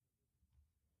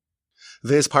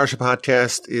This Parsha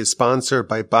podcast is sponsored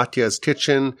by Batya's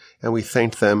Kitchen, and we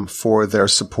thank them for their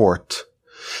support.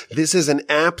 This is an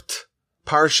apt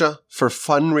Parsha for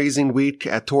fundraising week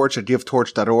at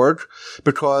givetorch.org,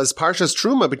 because Parsha's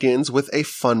Truma begins with a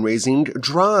fundraising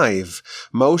drive.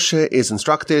 Moshe is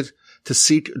instructed to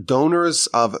seek donors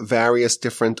of various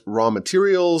different raw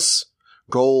materials: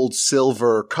 gold,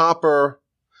 silver, copper,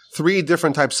 3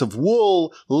 different types of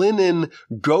wool, linen,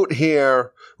 goat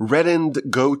hair, reddened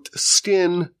goat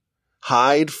skin,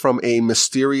 hide from a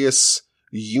mysterious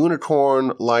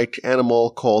unicorn-like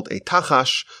animal called a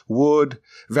tachash, wood,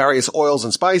 various oils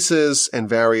and spices, and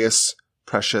various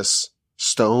precious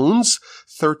stones.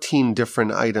 13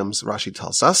 different items, Rashi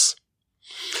tells us.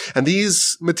 And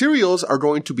these materials are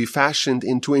going to be fashioned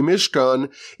into a mishkan,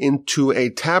 into a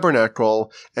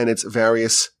tabernacle, and its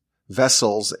various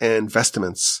vessels and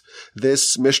vestments.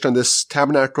 This mishkan, this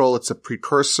tabernacle, it's a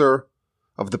precursor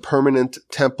of the permanent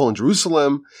temple in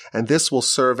Jerusalem, and this will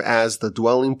serve as the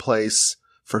dwelling place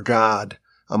for God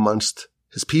amongst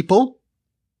his people.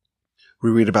 We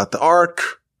read about the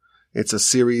ark. It's a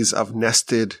series of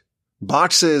nested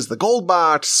boxes, the gold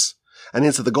box, and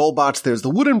into the gold box there's the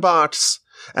wooden box,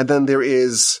 and then there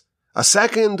is a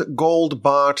second gold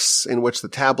box in which the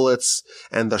tablets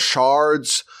and the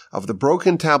shards of the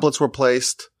broken tablets were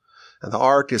placed, and the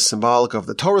ark is symbolic of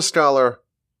the Torah scholar.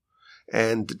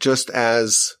 And just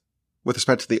as with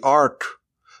respect to the ark,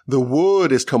 the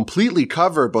wood is completely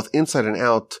covered both inside and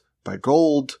out by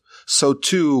gold, so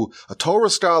too a Torah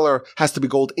scholar has to be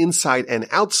gold inside and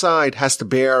outside, has to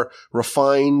bear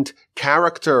refined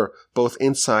character both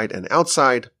inside and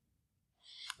outside.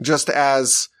 Just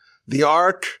as the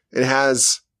ark, it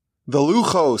has the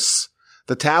luchos,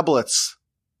 the tablets,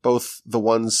 both the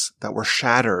ones that were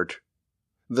shattered,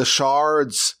 the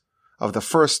shards of the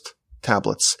first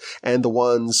tablets, and the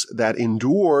ones that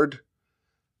endured.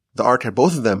 The ark had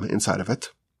both of them inside of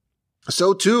it.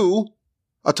 So too,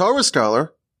 a Torah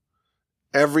scholar,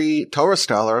 every Torah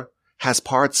scholar has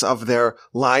parts of their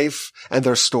life and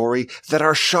their story that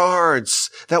are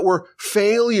shards, that were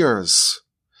failures.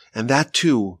 And that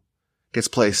too gets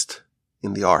placed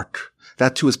in the ark.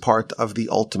 That too is part of the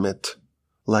ultimate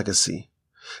legacy.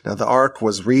 Now the ark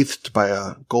was wreathed by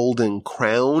a golden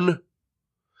crown,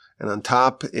 and on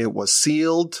top it was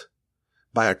sealed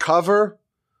by a cover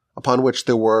upon which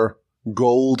there were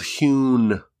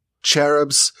gold-hewn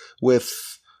cherubs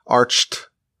with arched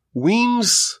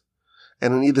wings,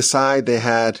 and on either side they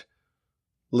had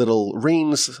little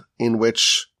rings in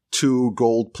which 2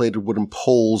 gold-plated wooden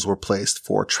poles were placed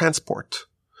for transport.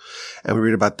 And we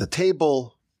read about the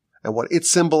table and what it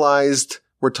symbolized.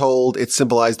 We're told it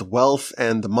symbolized wealth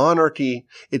and the monarchy.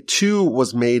 It too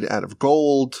was made out of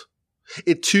gold.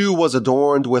 It too was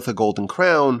adorned with a golden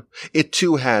crown. It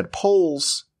too had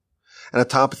poles. And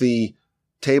atop the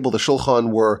table, the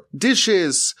shulchan, were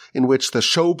dishes in which the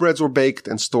showbreads were baked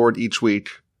and stored each week.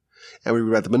 And we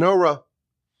read the menorah.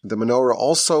 The menorah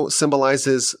also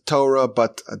symbolizes Torah,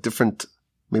 but a different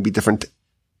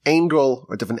angle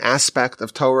or different aspect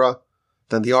of Torah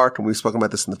than the ark, and we've spoken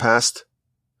about this in the past.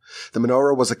 The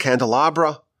menorah was a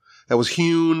candelabra that was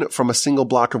hewn from a single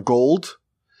block of gold,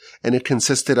 and it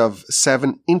consisted of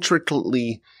 7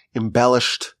 intricately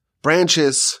embellished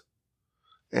branches.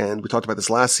 And we talked about this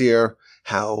last year,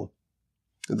 how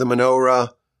the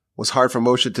menorah was hard for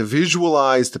Moshe to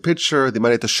visualize, to picture. They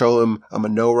might have to show him a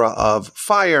menorah of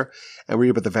fire, and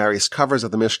read about the various covers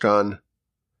of the Mishkan.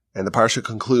 And the Parsha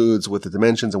concludes with the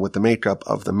dimensions and with the makeup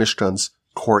of the Mishkan's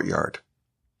courtyard.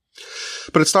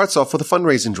 But it starts off with a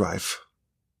fundraising drive.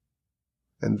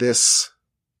 And this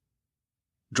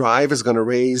drive is going to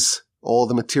raise all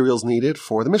the materials needed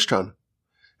for the Mishkan.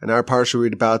 And our Parsha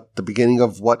read about the beginning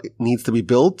of what needs to be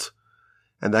built,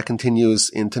 and that continues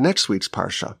into next week's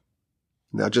Parsha.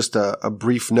 Now, just a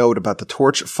brief note about the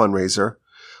Torch fundraiser.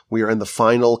 We are in the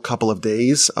final couple of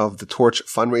days of the Torch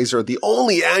fundraiser, the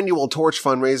only annual Torch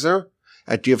fundraiser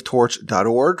at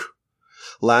givetorch.org.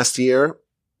 Last year,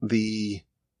 the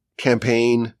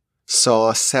campaign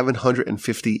saw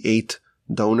 758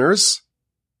 donors.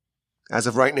 As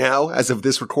of right now, as of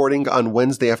this recording on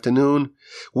Wednesday afternoon,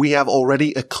 we have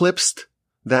already eclipsed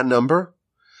that number.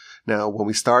 Now, when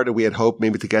we started, we had hoped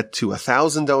maybe to get to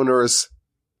 1,000 donors.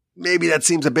 Maybe that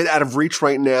seems a bit out of reach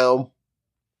right now.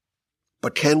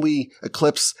 But can we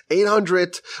eclipse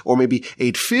 800 or maybe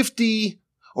 850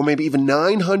 or maybe even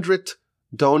 900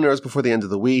 donors before the end of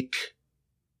the week?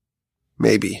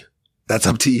 Maybe. That's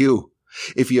up to you.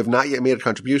 If you have not yet made a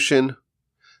contribution,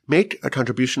 make a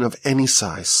contribution of any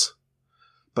size.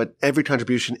 But every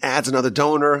contribution adds another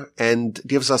donor and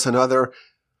gives us another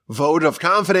vote of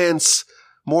confidence,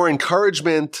 more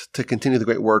encouragement to continue the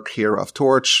great work here of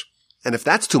Torch. And if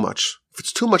that's too much, if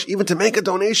it's too much even to make a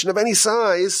donation of any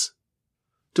size,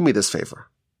 do me this favor.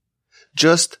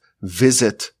 Just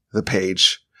visit the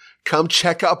page. Come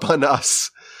check up on us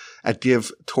at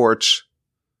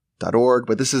givetorch.org.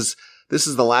 But this is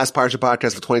the last Parsha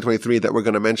podcast of 2023 that we're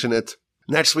going to mention it.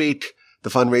 Next week, the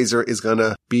fundraiser is going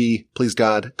to be, please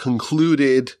God,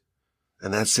 concluded.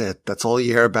 And that's it. That's all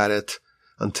you hear about it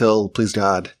until, please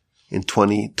God, in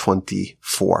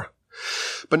 2024.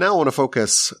 But now I want to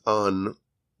focus on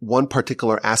one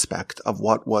particular aspect of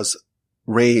what was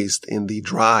raised in the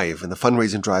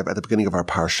fundraising drive at the beginning of our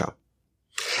Parsha.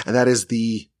 And that is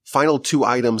the final two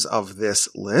items of this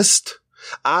list.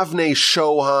 Avnei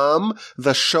Shoham,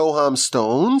 the Shoham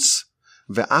stones,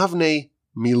 ve'avnei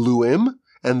Miluim,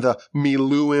 and the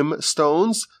Miluim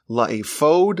stones,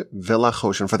 la'ephod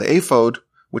ve'lachoshen, for the ephod,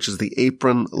 which is the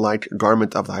apron-like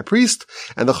garment of the high priest,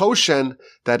 and the choshen,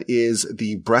 that is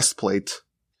the breastplate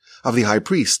of the high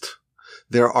priest.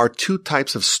 There are two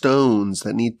types of stones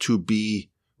that need to be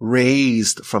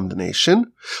raised from the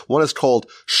nation. One is called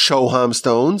Shoham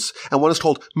stones, and one is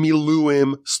called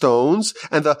Miluim stones.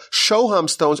 And the Shoham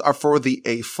stones are for the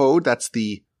ephod, that's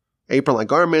the apron-like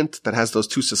garment that has those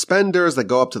two suspenders that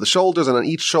go up to the shoulders, and on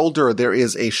each shoulder there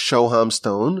is a Shoham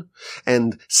stone.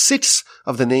 And 6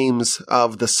 of the names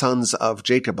of the sons of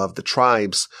Jacob, of the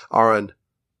tribes, are on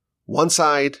one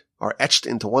side, are etched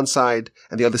into one side,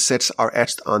 and the other 6 are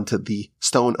etched onto the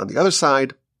stone on the other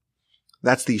side.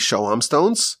 That's the Shoham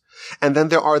stones. And then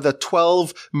there are the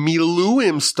 12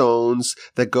 Miluim stones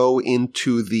that go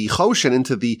into the choshen,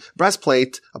 into the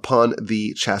breastplate upon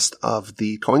the chest of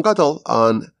the Kohen Gadol,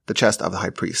 on the chest of the high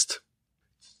priest.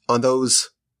 On those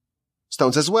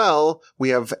stones as well, we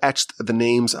have etched the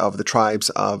names of the tribes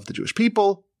of the Jewish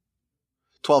people.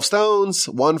 12 stones,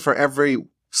 1 for every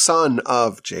son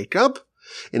of Jacob.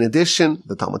 In addition,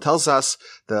 the Talmud tells us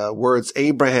the words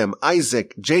Abraham,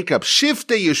 Isaac, Jacob,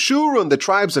 Shiftei Yeshurun, the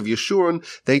tribes of Yeshurun,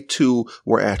 they too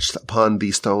were etched upon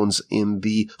the stones in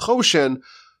the choshen,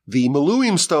 the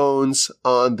Miluim stones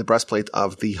on the breastplate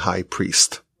of the high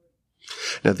priest.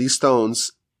 Now, these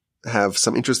stones have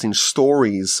some interesting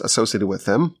stories associated with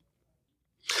them.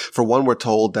 For one, we're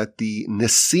told that the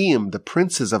Nesiim, the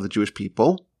princes of the Jewish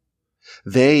people,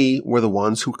 they were the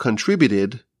ones who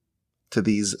contributed to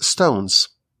these stones.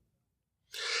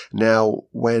 Now,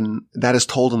 when that is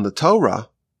told in the Torah,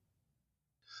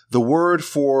 the word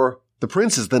for the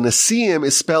princes, the Nesiim,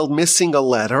 is spelled missing a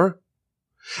letter.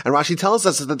 And Rashi tells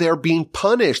us that they're being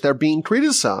punished, they're being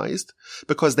criticized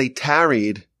because they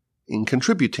tarried in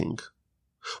contributing.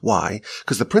 Why?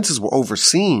 Because the princes were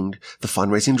overseeing the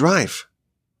fundraising drive.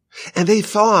 And they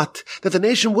thought that the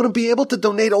nation wouldn't be able to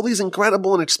donate all these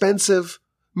incredible and expensive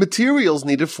materials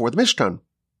needed for the Mishkan.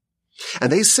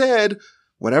 And they said,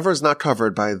 whatever is not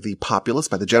covered by the populace,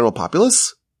 by the general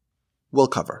populace, we'll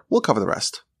cover. We'll cover the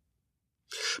rest.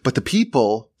 But the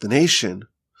people, the nation,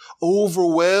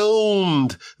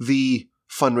 overwhelmed the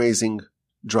fundraising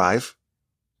drive.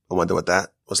 I wonder what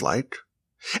that was like.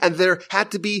 And there had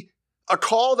to be a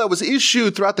call that was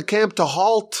issued throughout the camp to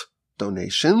halt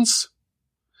donations.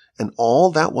 And all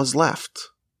that was left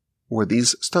were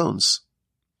these stones.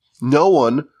 No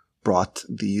one brought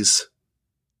these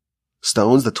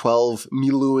stones, the 12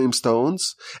 Miluim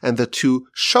stones, and the 2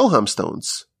 Shoham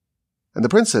stones. And the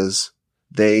princes,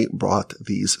 they brought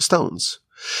these stones.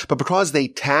 But because they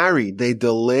tarried, they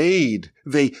delayed,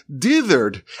 they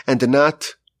dithered, and did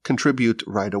not contribute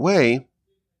right away,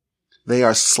 they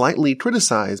are slightly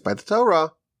criticized by the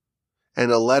Torah,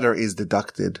 and a letter is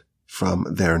deducted from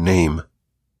their name.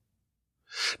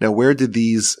 Now, where did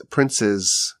these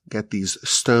princes get these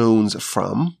stones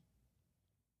from?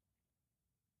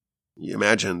 You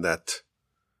imagine that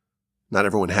not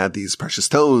everyone had these precious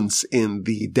stones in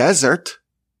the desert.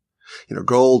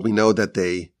 Gold, we know that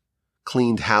they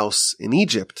cleaned house in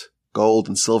Egypt. Gold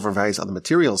and silver and various other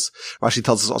materials. Rashi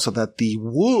tells us also that the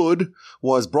wood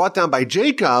was brought down by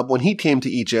Jacob when he came to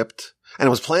Egypt, and it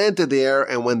was planted there,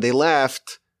 and when they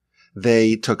left,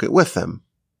 they took it with them.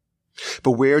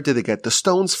 But where did they get the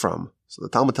stones from? So the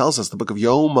Talmud tells us, the book of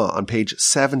Yoma on page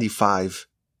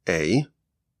 75a,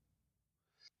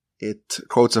 it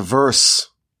quotes a verse,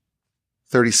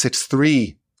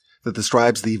 36:3, that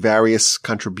describes the various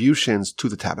contributions to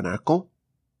the tabernacle.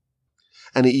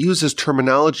 And it uses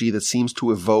terminology that seems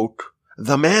to evoke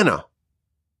the manna.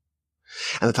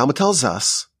 And the Talmud tells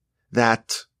us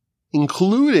that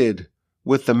included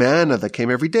with the manna that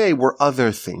came every day were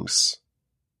other things.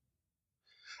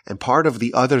 And part of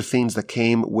the other things that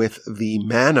came with the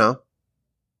manna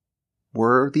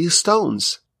were these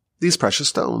stones, these precious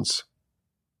stones.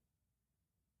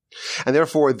 And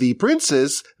therefore the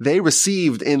princes, they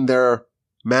received in their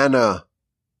manna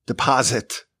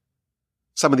deposit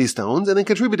some of these stones and then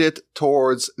contributed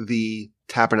towards the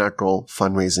tabernacle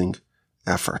fundraising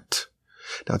effort.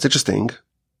 Now it's interesting.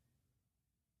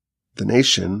 The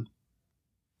nation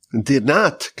did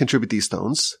not contribute these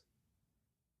stones,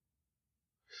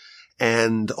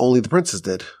 and only the princes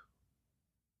did.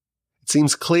 It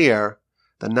seems clear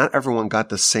that not everyone got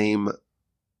the same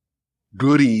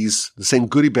goodies, the same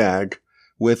goodie bag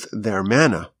with their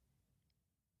manna.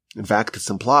 In fact, it's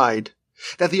implied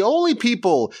that the only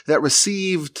people that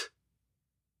received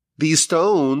these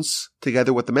stones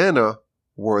together with the manna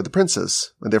were the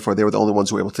princes, and therefore they were the only ones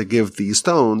who were able to give these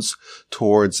stones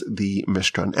towards the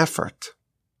Mishkan effort.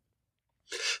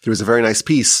 There is a very nice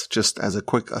piece, just as a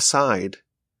quick aside,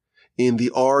 in the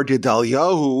Or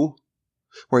Gedaliahu,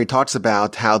 where he talks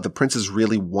about how the princes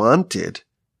really wanted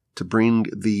to bring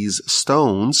these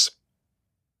stones,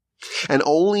 and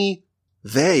only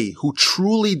they who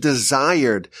truly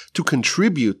desired to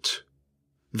contribute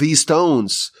these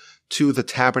stones to the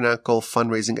tabernacle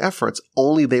fundraising efforts,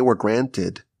 only they were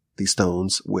granted these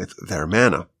stones with their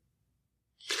manna.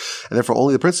 And therefore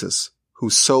only the princes who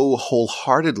so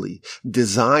wholeheartedly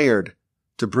desired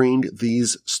to bring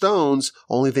these stones,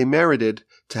 only they merited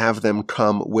to have them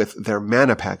come with their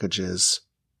manna packages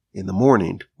in the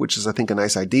morning, which is, I think, a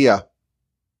nice idea.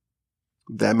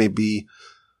 That may be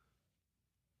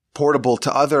portable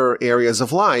to other areas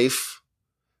of life,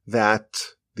 that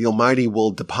the Almighty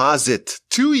will deposit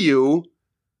to you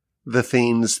the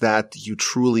things that you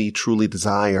truly, truly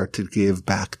desire to give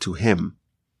back to Him.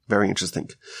 Very interesting.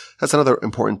 That's another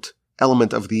important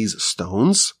element of these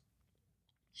stones.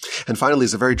 And finally,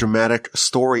 is a very dramatic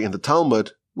story in the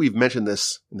Talmud. We've mentioned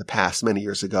this in the past many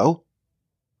years ago,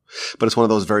 but it's one of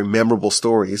those very memorable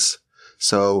stories,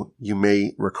 so you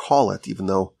may recall it, even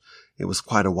though it was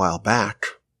quite a while back.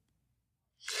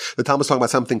 The Talmud is talking about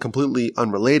something completely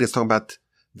unrelated. It's talking about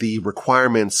the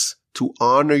requirements to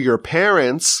honor your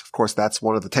parents. Of course, that's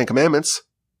one of the 10 Commandments,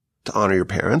 to honor your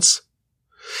parents.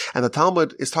 And the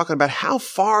Talmud is talking about how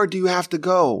far do you have to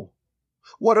go?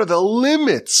 What are the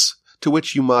limits to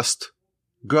which you must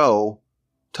go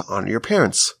to honor your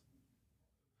parents?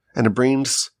 And it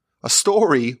brings a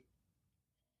story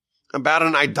about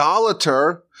an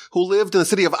idolater who lived in the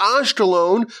city of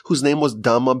Ashkelon, whose name was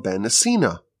Dama ben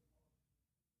Asina.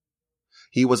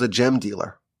 He was a gem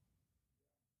dealer,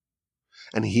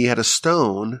 and he had a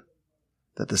stone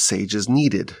that the sages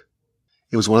needed.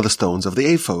 It was one of the stones of the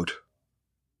ephod.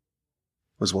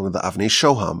 It was one of the Avnei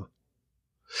Shoham.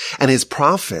 And his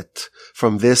profit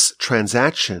from this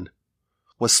transaction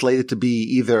was slated to be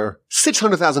either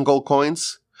 600,000 gold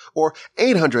coins or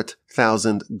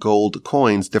 800,000 gold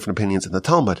coins, different opinions in the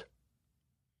Talmud.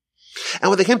 And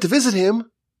when they came to visit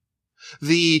him,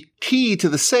 the key to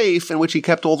the safe in which he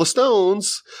kept all the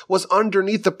stones was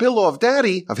underneath the pillow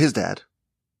of his dad.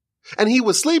 And he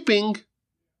was sleeping,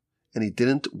 and he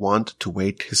didn't want to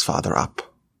wake his father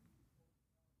up.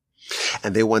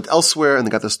 And they went elsewhere and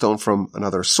they got the stone from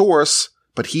another source,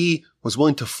 but he was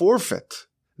willing to forfeit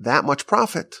that much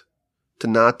profit to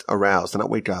not arouse, to not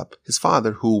wake up his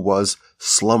father, who was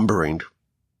slumbering.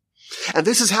 And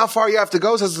this is how far you have to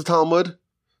go, says the Talmud,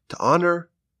 to honor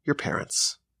your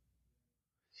parents.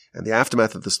 And the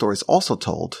aftermath of the story is also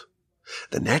told.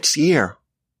 The next year,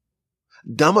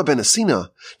 Dama ben Asina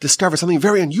discovered something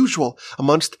very unusual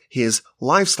amongst his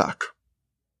livestock.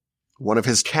 One of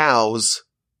his cows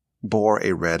bore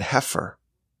a red heifer.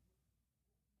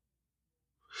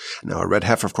 Now, a red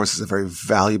heifer, of course, is a very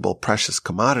valuable, precious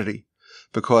commodity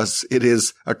because it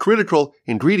is a critical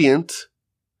ingredient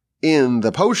in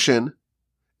the potion,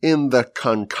 in the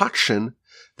concoction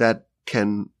that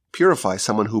can purify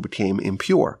someone who became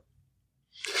impure.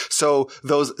 So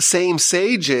those same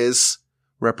sages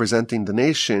representing the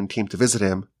nation came to visit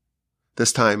him.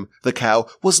 This time, the cow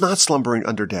was not slumbering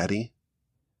under daddy.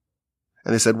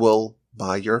 And they said, we'll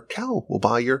buy your cow. We'll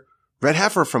buy your red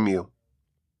heifer from you.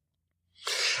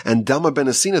 And Dama ben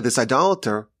Asina, this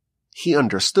idolater, he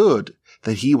understood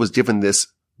that he was given this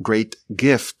great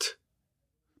gift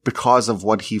because of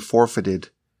what he forfeited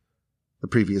the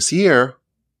previous year.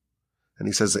 And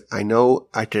he says, I know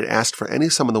I could ask for any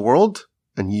sum in the world,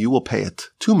 and you will pay it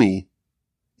to me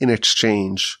in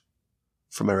exchange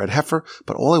for my red heifer,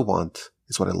 but all I want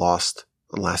is what I lost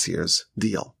on last year's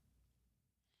deal.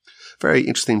 Very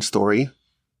interesting story.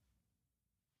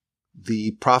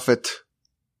 The profit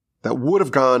that would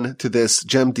have gone to this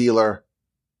gem dealer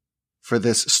for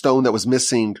this stone that was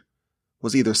missing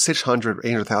was either 600 or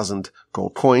 800,000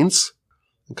 gold coins.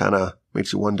 It kind of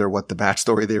makes you wonder what the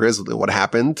backstory there is, what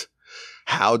happened.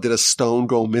 How did a stone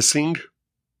go missing?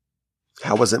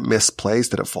 How was it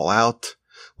misplaced? Did it fall out?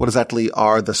 What exactly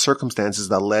are the circumstances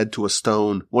that led to a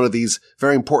stone, one of these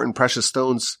very important precious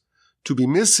stones, to be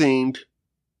missing?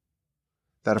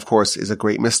 That, of course, is a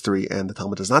great mystery, and the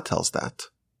Talmud does not tell us that.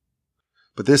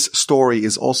 But this story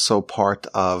is also part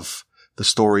of the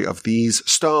story of these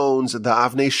stones, the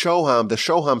Avnei Shoham, the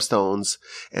Shoham stones,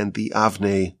 and the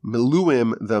Avnei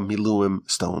Miluim, the Miluim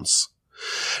stones.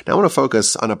 Now I want to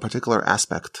focus on a particular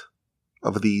aspect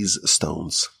of these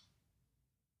stones.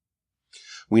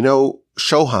 We know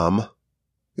Shoham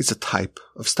is a type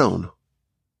of stone.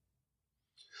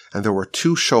 And there were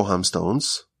 2 Shoham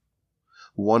stones,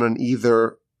 one on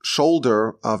either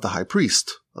shoulder of the high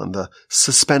priest, on the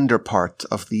suspender part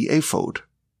of the ephod.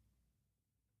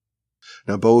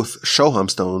 Now both Shoham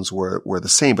stones were the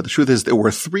same, but the truth is there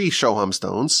were 3 Shoham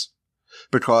stones,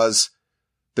 because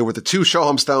there were the 2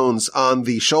 Shoham stones on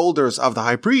the shoulders of the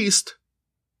high priest,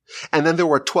 and then there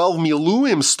were 12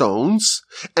 Miluim stones,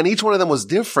 and each one of them was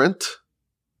different.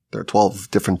 There are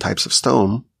 12 different types of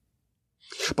stone.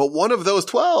 But one of those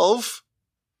 12,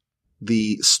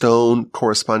 the stone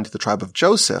corresponding to the tribe of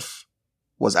Joseph,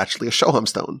 was actually a Shoham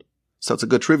stone. So it's a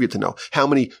good trivia to know. How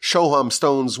many Shoham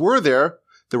stones were there?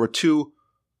 There were 2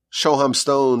 Shoham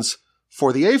stones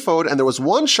for the ephod, and there was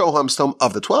 1 Shoham stone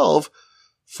of the 12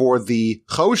 for the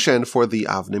Choshen, for the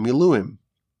Avnei Miluim.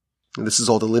 And this is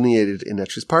all delineated in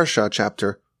Etches Parsha,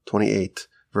 chapter 28,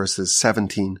 verses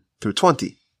 17 through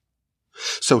 20.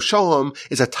 So Shoham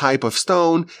is a type of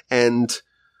stone, and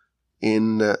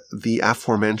in the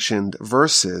aforementioned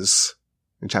verses,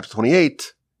 in chapter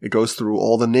 28, it goes through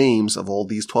all the names of all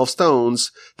these 12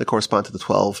 stones that correspond to the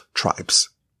 12 tribes.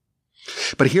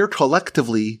 But here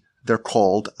collectively, they're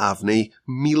called Avnei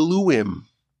Miluim.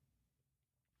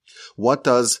 What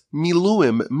does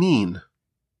Miluim mean?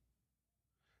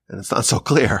 And it's not so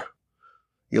clear.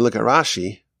 You look at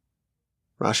Rashi.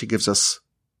 Rashi gives us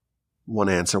one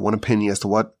answer, one opinion as to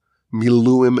what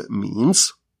Miluim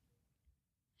means.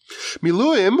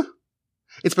 Miluim,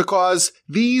 it's because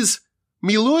these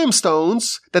Miluim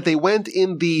stones that they went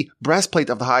in the breastplate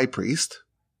of the high priest,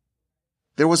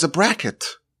 there was a bracket.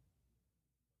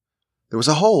 There was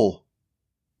a hole.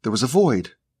 There was a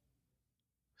void.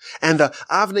 And the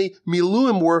Avnei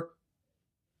Miluim were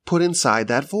put inside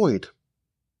that void.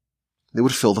 They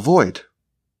would fill the void.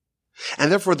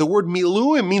 And therefore the word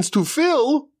Miluim means to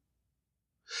fill.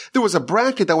 There was a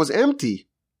bracket that was empty.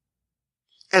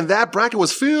 And that bracket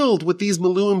was filled with these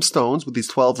Miluim stones, with these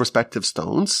 12 respective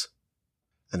stones.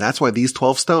 And that's why these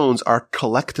 12 stones are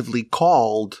collectively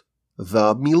called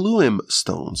the Miluim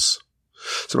stones.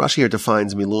 So Rashi here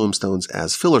defines Miluim stones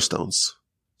as filler stones.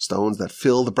 Stones that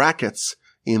fill the brackets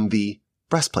in the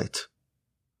breastplate.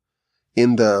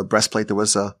 In the breastplate there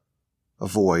was a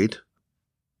void,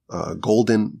 a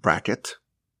golden bracket.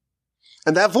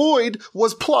 And that void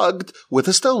was plugged with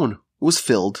a stone. It was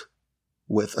filled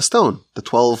with a stone. The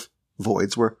 12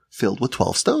 voids were filled with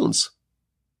 12 stones.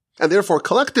 And therefore,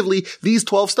 collectively, these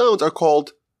 12 stones are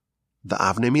called the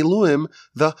Avnei Miluim,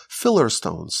 the filler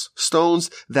stones. Stones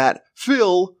that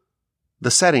fill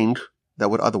the setting that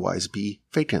would otherwise be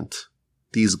vacant.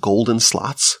 These golden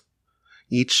slots.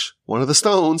 Each one of the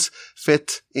stones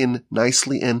fit in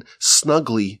nicely and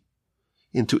snugly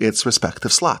into its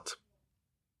respective slot.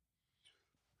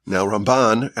 Now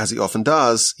Ramban, as he often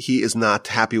does, he is not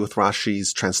happy with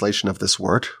Rashi's translation of this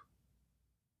word.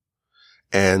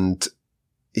 And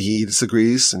he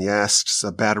disagrees and he asks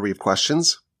a battery of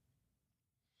questions.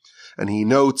 And he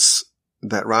notes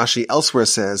that Rashi elsewhere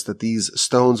says that these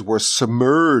stones were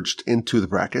submerged into the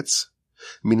brackets,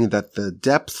 meaning that the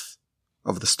depth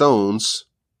of the stones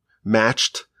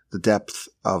matched the depth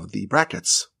of the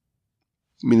brackets,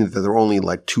 meaning that they're only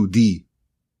like 2D.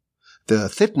 The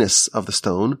thickness of the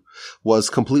stone was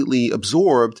completely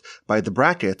absorbed by the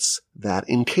brackets that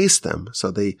encased them.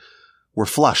 So they were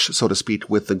flush, so to speak,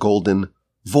 with the golden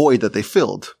void that they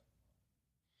filled.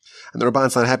 And the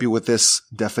Ramban's not happy with this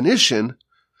definition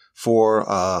for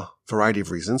a variety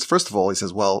of reasons. First of all, he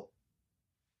says, well,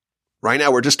 right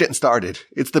now we're just getting started.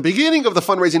 It's the beginning of the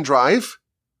fundraising drive,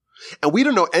 and we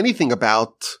don't know anything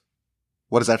about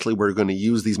what exactly we're going to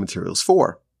use these materials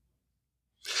for.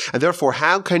 And therefore,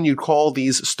 how can you call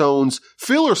these stones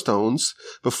filler stones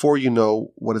before you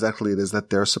know what exactly it is that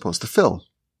they're supposed to fill?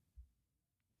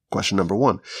 Question number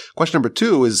one. Question number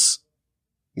two is,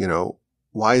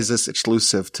 why is this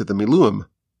exclusive to the Miluim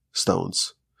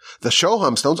stones? The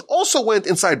Shoham stones also went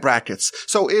inside brackets.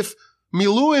 So if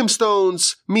Miluim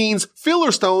stones means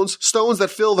filler stones, stones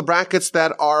that fill the brackets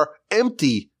that are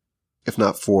empty, if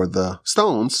not for the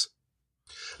stones,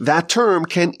 that term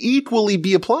can equally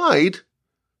be applied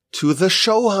to the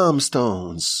Shoham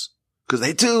stones, because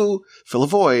they too fill a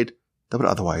void that would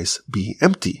otherwise be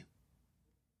empty.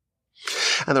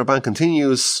 And the Ramban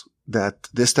continues that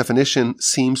this definition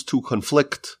seems to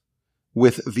conflict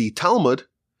with the Talmud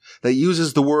that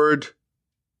uses the word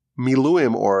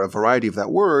miluim, or a variety of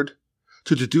that word,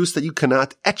 to deduce that you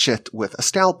cannot etch it with a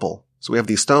scalpel. So we have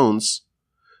these stones,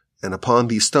 and upon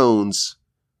these stones,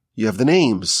 you have the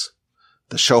names.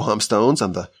 The Shoham stones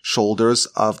on the shoulders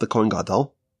of the Kohen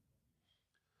Gadol.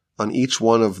 On each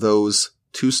one of those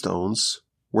 2 stones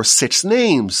were 6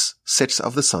 names, 6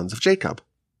 of the sons of Jacob.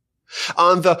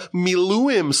 On the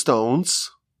Miluim stones,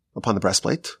 upon the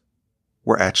breastplate,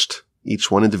 were etched,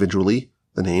 each one individually,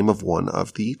 the name of one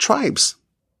of the tribes.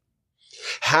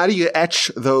 How do you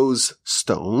etch those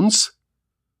stones?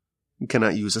 You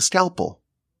cannot use a scalpel.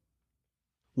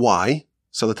 Why?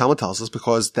 So the Talmud tells us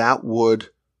because that would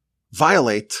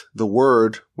violate the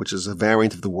word, which is a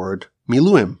variant of the word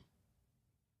miluim.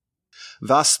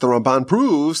 Thus, the Ramban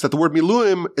proves that the word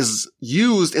miluim is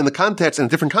used in the context, in a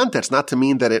different context, not to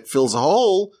mean that it fills a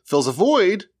hole, fills a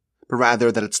void, but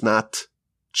rather that it's not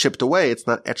chipped away, it's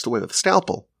not etched away with a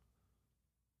scalpel.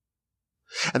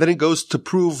 And then it goes to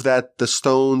prove that the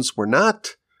stones were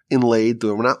not inlaid, they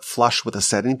were not flush with a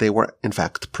setting, they were in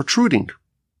fact protruding.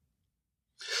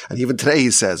 And even today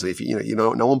he says, if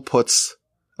no one puts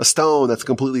a stone that's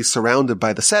completely surrounded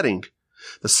by the setting.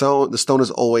 The stone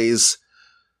is always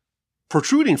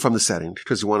protruding from the setting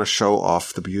because you want to show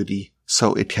off the beauty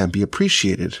so it can be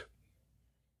appreciated.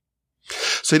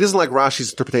 So he doesn't like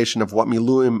Rashi's interpretation of what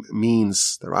miluim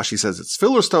means. That Rashi says it's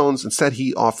filler stones. Instead,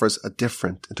 he offers a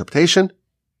different interpretation.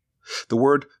 The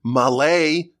word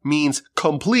maleh means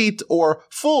complete or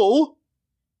full.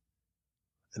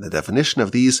 And the definition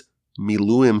of these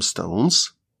miluim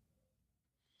stones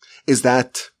is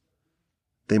that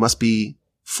they must be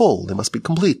full, they must be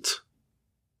complete.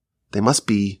 They must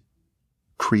be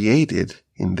created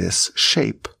in this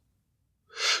shape.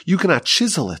 You cannot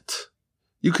chisel it.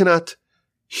 You cannot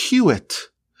hew it.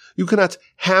 You cannot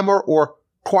hammer or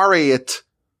quarry it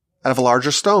out of a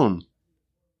larger stone.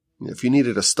 If you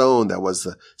needed a stone that was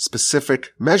the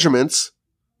specific measurements,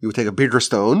 you would take a bigger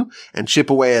stone and chip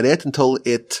away at it until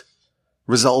it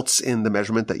results in the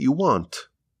measurement that you want.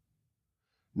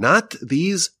 Not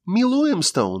these miluim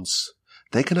stones.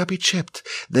 They cannot be chipped.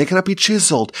 They cannot be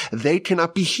chiseled. They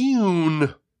cannot be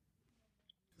hewn.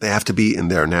 They have to be in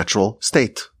their natural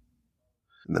state.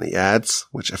 And then he adds,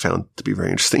 which I found to be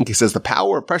very interesting, he says the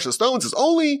power of precious stones is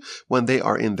only when they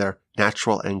are in their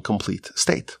natural and complete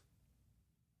state.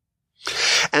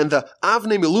 And the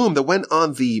Avnei Miluim that went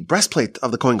on the breastplate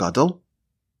of the Kohen Gadol,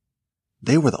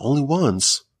 they were the only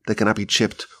ones that cannot be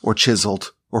chipped or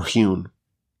chiseled or hewn.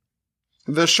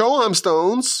 The Shoham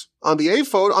stones on the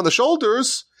ephod, on the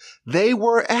shoulders, they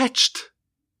were etched.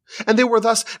 And they were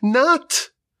thus not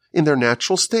in their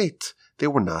natural state. They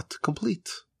were not complete.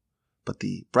 But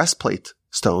the breastplate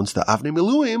stones, the Avnei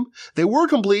Miluim, they were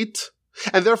complete.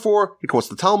 And therefore, he quotes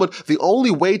the Talmud, the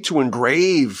only way to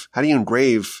engrave, how do you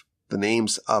engrave the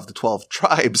names of the 12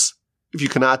 tribes if you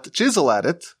cannot chisel at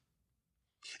it?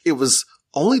 It was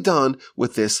only done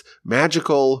with this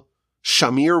magical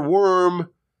shamir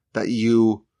worm that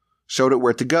you showed it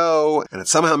where to go, and it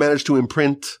somehow managed to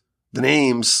imprint the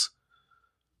names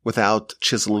without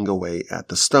chiseling away at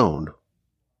the stone.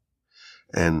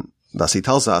 And thus he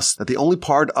tells us that the only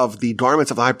part of the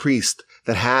garments of the high priest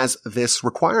that has this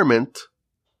requirement,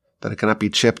 that it cannot be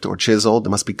chipped or chiseled, it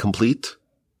must be complete,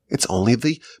 it's only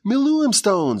the miluim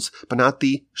stones, but not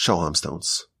the shoham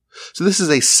stones. So this is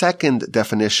a second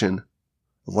definition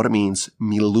of what it means,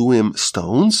 miluim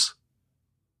stones.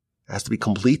 It has to be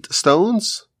complete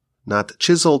stones, not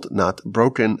chiseled, not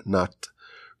broken, not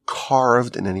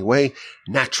carved in any way,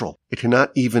 natural. It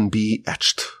cannot even be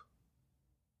etched.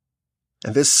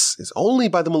 And this is only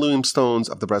by the miluim stones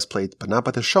of the breastplate, but not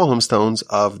by the shoham stones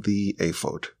of the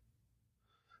ephod.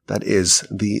 That is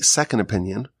the second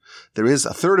opinion. There is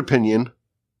a third opinion,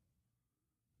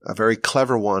 a very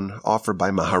clever one offered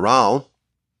by Maharal.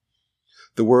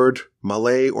 The word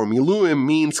maleh or miluim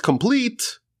means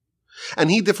complete,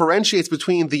 and he differentiates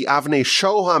between the Avnei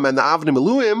Shoham and the Avnei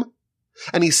Miluim,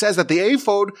 and he says that the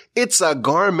ephod, it's a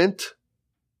garment.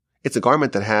 It's a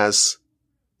garment that has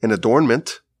an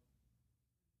adornment,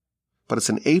 but it's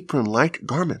an apron-like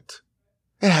garment.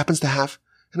 It happens to have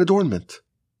an adornment.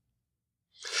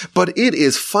 But it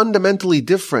is fundamentally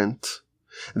different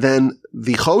than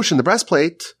the chosh and the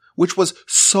breastplate, which was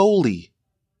solely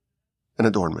an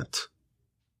adornment.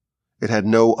 It had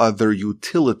no other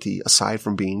utility aside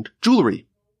from being jewelry.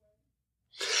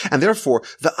 And therefore,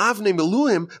 the Avnei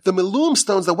Miluim, the miluim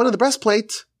stones that went on the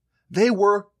breastplate, they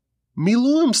were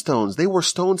miluim stones. They were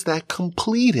stones that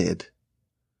completed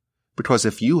Because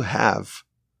if you have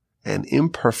an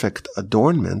imperfect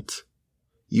adornment,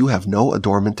 you have no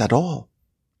adornment at all.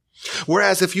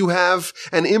 Whereas if you have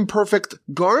an imperfect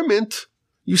garment,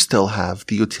 you still have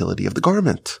the utility of the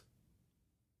garment.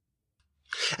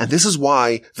 And this is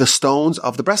why the stones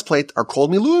of the breastplate are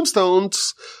called miluim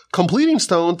stones, completing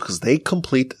stones, because they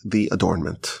complete the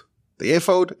adornment. The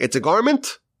ephod, it's a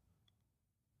garment.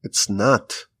 It's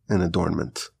not an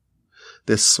adornment.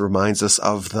 This reminds us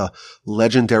of the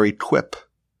legendary quip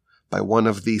by one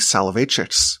of the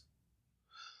Soloveitchiks.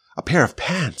 A pair of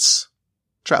pants,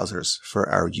 trousers for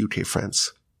our UK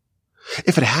friends.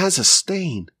 If it has a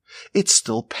stain, it's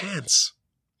still pants.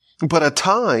 But a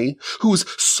tie, whose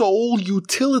sole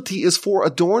utility is for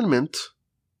adornment,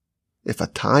 if a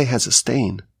tie has a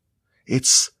stain,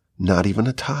 it's not even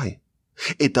a tie.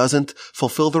 It doesn't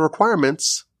fulfill the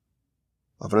requirements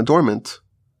of an adornment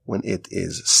when it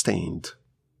is stained.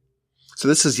 So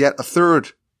this is yet a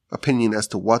third opinion as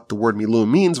to what the word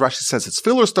miluim means. Rashi says it's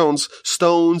filler stones,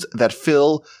 stones that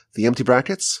fill the empty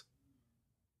brackets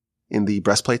in the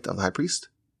breastplate of the high priest.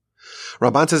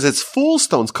 Ramban says it's full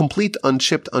stones, complete,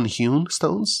 unchipped, unhewn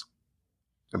stones.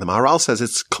 And the Maharal says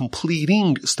it's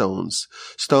completing stones,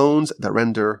 stones that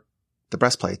render the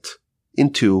breastplate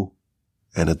into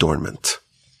an adornment.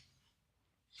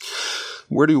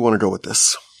 Where do you want to go with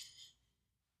this?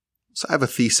 So I have a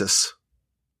thesis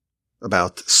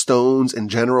about stones in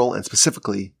general and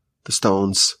specifically the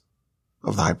stones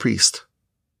of the high priest.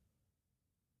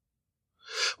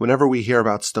 Whenever we hear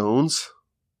about stones,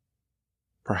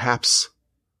 perhaps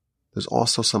there's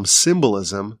also some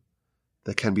symbolism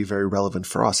that can be very relevant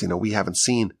for us. We haven't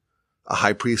seen a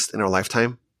high priest in our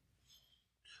lifetime.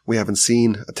 We haven't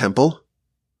seen a temple.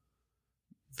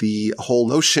 The whole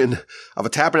notion of a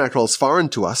tabernacle is foreign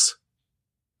to us.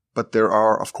 But there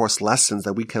are, of course, lessons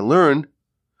that we can learn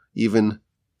even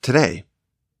today.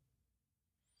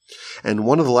 And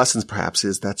one of the lessons perhaps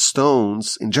is that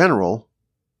stones in general,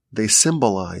 they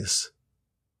symbolize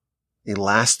a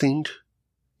lasting,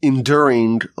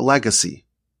 enduring legacy.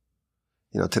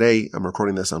 Today I'm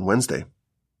recording this on Wednesday.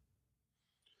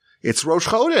 It's Rosh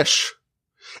Chodesh.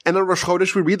 And on Rosh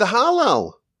Chodesh we read the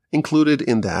Hallel. Included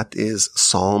in that is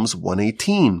Psalms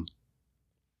 118.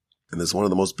 And this is one of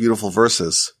the most beautiful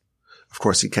verses. Of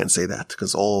course, you can't say that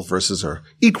because all verses are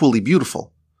equally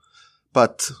beautiful.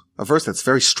 But a verse that's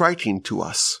very striking to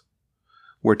us,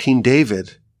 where King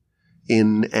David,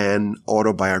 in an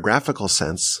autobiographical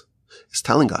sense, is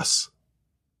telling us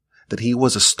that he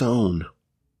was a stone.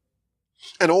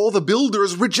 And all the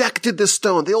builders rejected this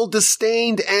stone. They all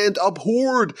disdained and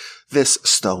abhorred this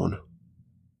stone.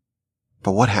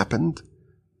 But what happened?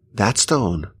 That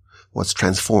stone was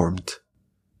transformed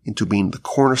into being the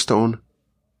cornerstone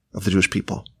of the Jewish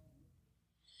people.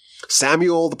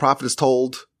 Samuel, the prophet, is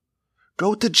told,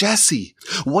 go to Jesse.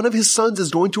 One of his sons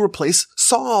is going to replace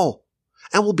Saul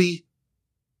and will be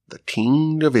the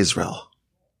king of Israel.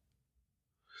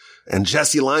 And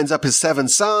Jesse lines up his 7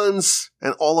 sons,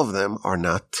 and all of them are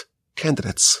not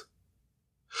candidates.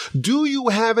 Do you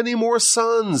have any more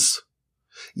sons?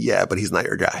 Yeah, but he's not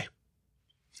your guy.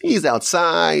 He's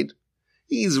outside.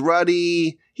 He's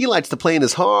ruddy. He likes to play in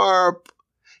his harp.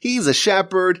 He's a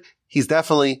shepherd. He's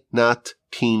definitely not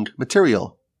king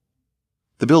material.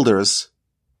 The builders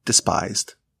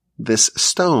despised this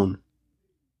stone.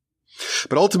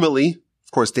 But ultimately,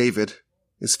 of course, David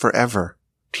is forever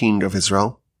king of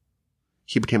Israel.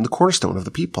 He became the cornerstone of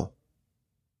the people.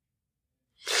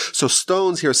 So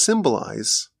stones here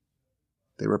symbolize,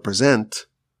 they represent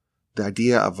the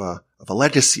idea of a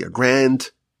legacy, a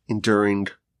grand, enduring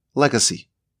legacy.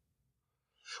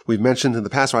 We've mentioned in the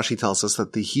past, Rashi tells us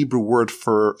that the Hebrew word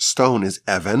for stone is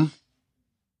even.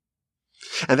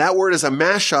 And that word is a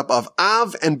mashup of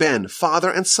Av and Ben,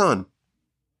 father and son.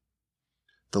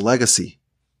 The legacy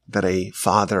that a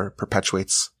father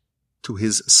perpetuates to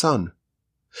his son.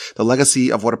 The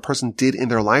legacy of what a person did in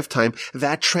their lifetime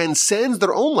that transcends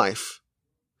their own life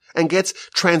and gets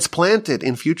transplanted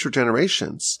in future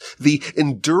generations. The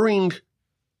enduring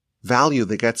value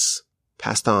that gets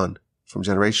passed on from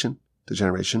generation to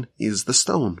generation is the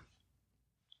stone.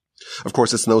 Of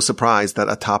course, it's no surprise that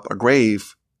atop a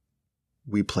grave,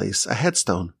 we place a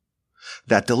headstone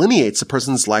that delineates a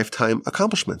person's lifetime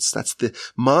accomplishments. That's the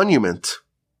monument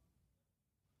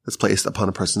that's placed upon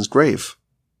a person's grave.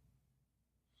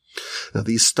 Now,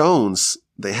 these stones,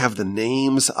 they have the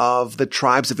names of the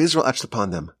tribes of Israel etched upon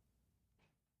them.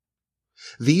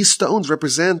 These stones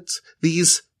represent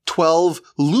these 12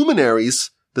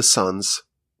 luminaries, the sons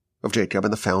of Jacob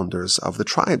and the founders of the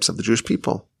tribes of the Jewish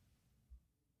people.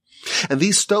 And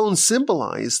these stones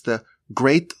symbolize the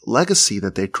great legacy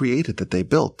that they created, that they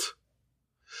built.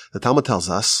 The Talmud tells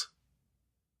us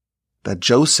that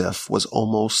Joseph was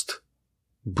almost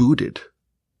booted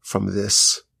from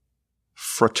this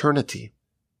fraternity.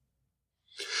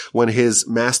 When his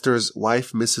master's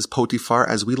wife, Mrs. Potiphar,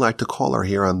 as we like to call her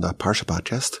here on the Parsha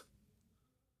podcast,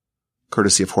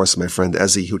 courtesy, of course, of my friend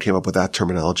Ezzy, who came up with that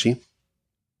terminology,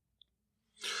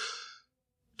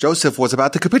 Joseph was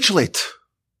about to capitulate.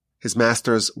 His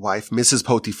master's wife, Mrs.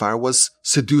 Potiphar, was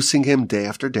seducing him day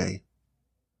after day,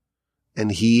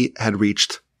 and he had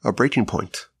reached a breaking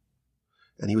point,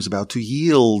 and he was about to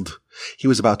yield. He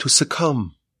was about to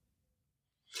succumb.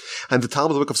 And the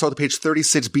Talmud, the book of Sotah, page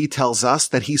 36b, tells us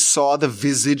that he saw the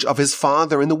visage of his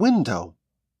father in the window.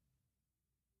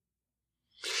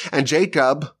 And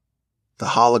Jacob, the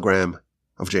hologram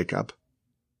of Jacob,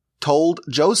 told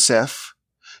Joseph,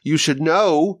 you should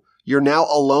know you're now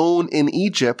alone in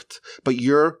Egypt, but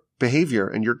your behavior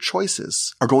and your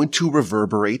choices are going to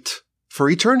reverberate for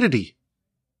eternity.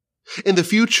 In the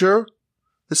future,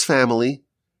 this family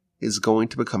is going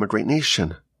to become a great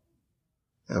nation.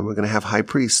 And we're going to have high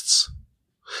priests.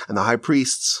 And the high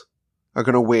priests are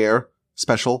going to wear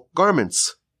special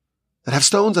garments that have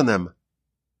stones on them.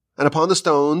 And upon the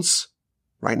stones,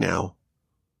 right now,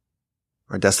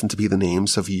 are destined to be the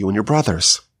names of you and your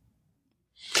brothers.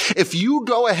 If you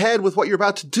go ahead with what you're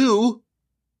about to do,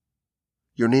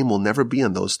 your name will never be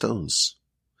on those stones.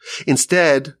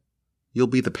 Instead, you'll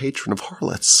be the patron of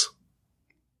harlots.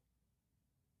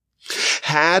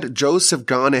 Had Joseph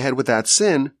gone ahead with that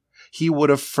sin, he would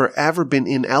have forever been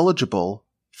ineligible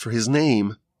for his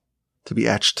name to be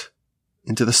etched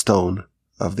into the stone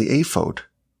of the ephod.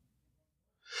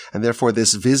 And therefore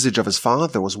this visage of his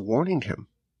father was warning him.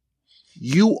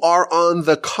 You are on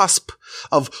the cusp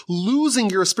of losing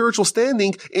your spiritual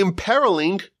standing,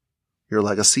 imperiling your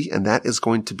legacy, and that is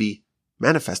going to be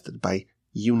manifested by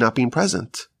you not being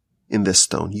present in this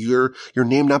stone, your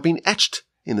name not being etched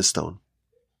in the stone.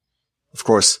 Of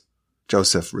course,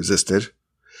 Joseph resisted,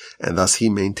 and thus he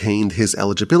maintained his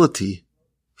eligibility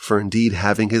for indeed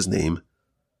having his name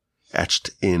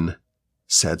etched in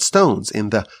said stones, in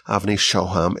the Avnei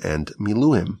Shoham and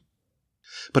Miluim.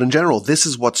 But in general, this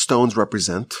is what stones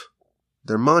represent.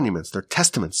 They're monuments, they're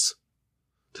testaments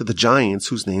to the giants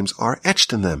whose names are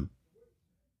etched in them.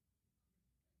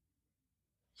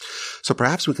 So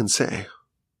perhaps we can say,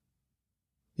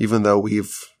 even though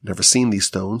we've never seen these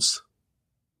stones,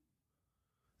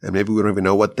 and maybe we don't even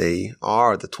know what they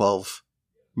are, the 12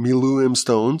 Miluim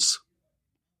stones,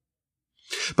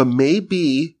 but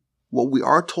maybe what we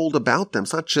are told about them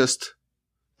is not just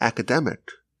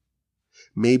academic.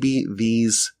 Maybe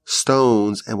these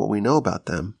stones and what we know about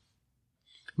them,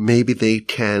 maybe they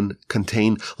can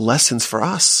contain lessons for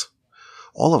us.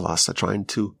 All of us are trying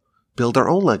to build our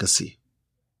own legacy.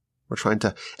 We're trying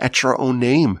to etch our own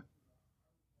name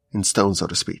in stone, so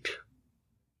to speak.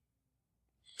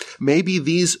 Maybe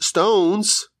these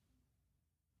stones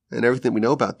and everything we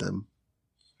know about them,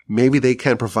 maybe they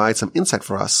can provide some insight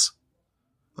for us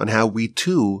on how we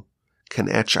too can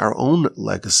etch our own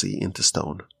legacy into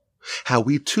stone. How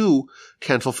we too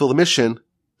can fulfill the mission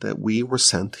that we were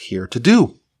sent here to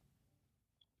do.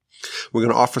 We're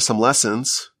going to offer some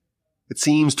lessons. It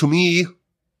seems to me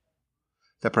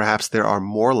that perhaps there are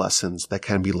more lessons that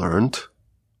can be learned.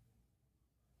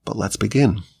 But let's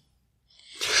begin.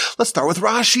 Let's start with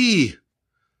Rashi.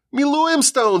 Miluim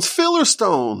stones, filler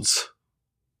stones.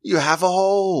 You have a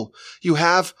hole. You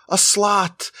have a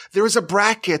slot. There is a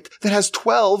bracket that has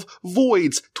 12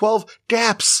 voids, 12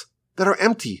 gaps that are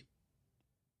empty.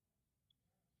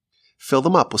 Fill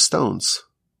them up with stones.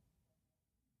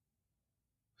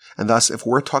 And thus, if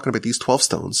we're talking about these 12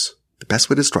 stones, the best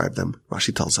way to describe them,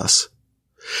 Rashi tells us,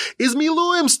 is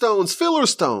Miluim stones, filler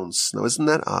stones. Now, isn't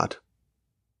that odd?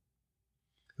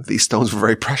 These stones were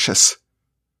very precious.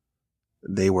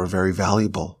 They were very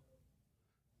valuable.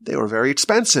 They were very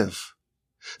expensive.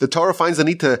 The Torah finds the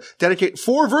need to dedicate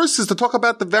 4 verses to talk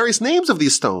about the various names of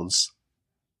these stones.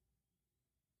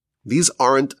 These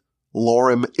aren't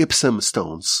lorem ipsum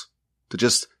stones to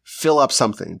just fill up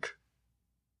something.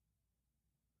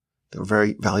 They were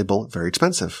very valuable, very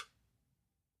expensive.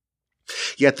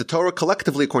 Yet the Torah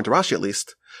collectively, according to Rashi at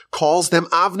least, calls them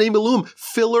Avnei Miluim,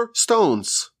 filler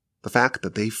stones. The fact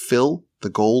that they fill the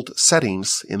gold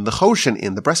settings in the choshen,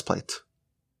 in the breastplate.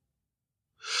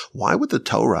 Why would the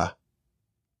Torah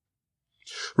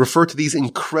refer to these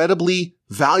incredibly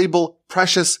valuable,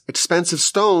 precious, expensive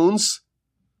stones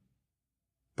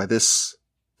by this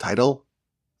title?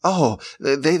 Oh,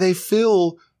 they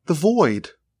fill the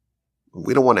void.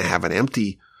 We don't want to have an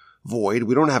empty void.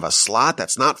 We don't have a slot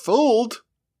that's not filled.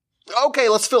 Okay,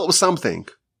 let's fill it with something.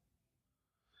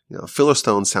 Filler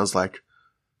stone sounds like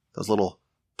those little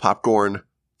popcorn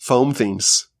foam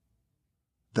things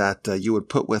that you would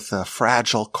put with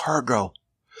fragile cargo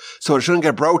so it shouldn't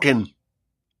get broken.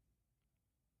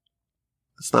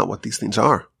 That's not what these things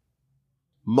are.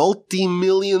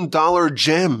 Multi-million-dollar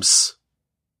gems.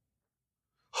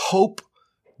 Hope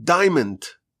diamond.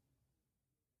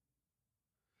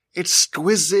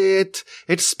 Exquisite,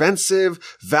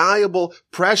 expensive, valuable,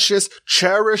 precious,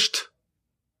 cherished.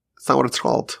 That's not what it's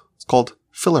called. It's called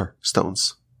filler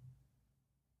stones.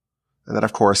 And that,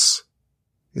 of course,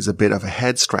 is a bit of a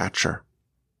head scratcher.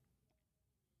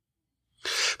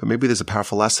 But maybe there's a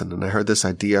powerful lesson. And I heard this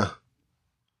idea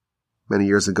many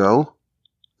years ago.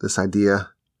 This idea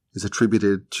is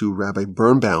attributed to Rabbi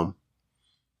Birnbaum,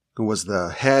 who was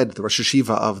the Rosh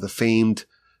Yeshiva of the famed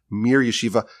Mir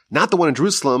Yeshiva, not the one in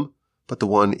Jerusalem, but the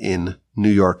one in New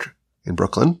York, in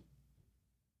Brooklyn.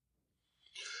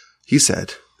 He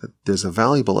said that there's a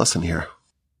valuable lesson here.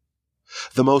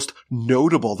 The most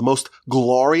notable, the most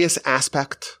glorious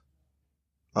aspect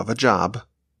of a job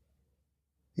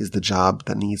is the job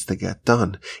that needs to get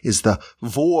done, is the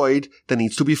void that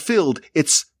needs to be filled.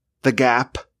 It's the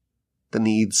gap that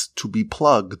needs to be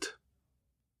plugged.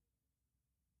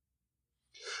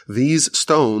 These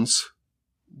stones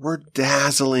were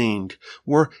dazzling,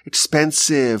 were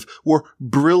expensive, were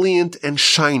brilliant and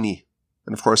shiny.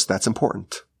 And of course, that's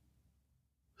important.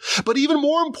 But even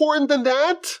more important than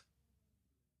that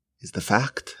is the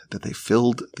fact that they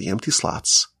filled the empty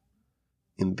slots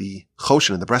in the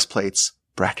choshen, in the breastplates,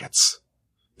 brackets.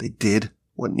 They did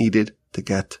what needed to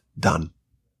get done.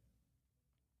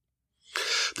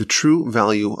 The true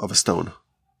value of a stone,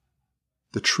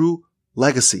 the true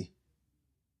legacy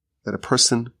that a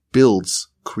person builds,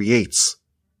 creates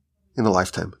in a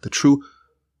lifetime, the true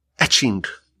etching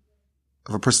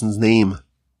of a person's name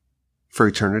for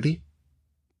eternity,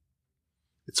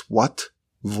 it's what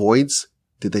voids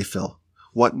did they fill?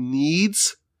 What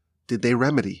needs did they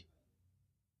remedy?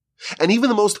 And even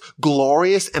the most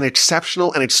glorious and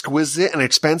exceptional and exquisite and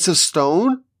expensive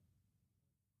stone,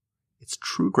 its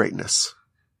true greatness,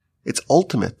 its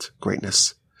ultimate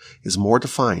greatness, is more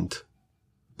defined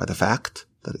by the fact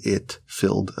that it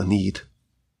filled a need.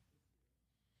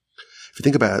 If you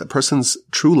think about it, a person's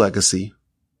true legacy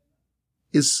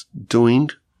is doing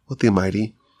what the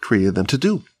Almighty created them to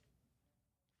do.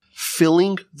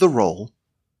 Filling the role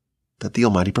that the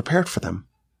Almighty prepared for them.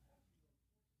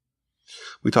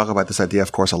 We talk about this idea,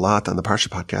 of course, a lot on the Parsha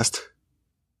podcast.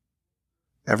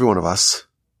 Every one of us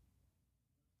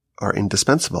are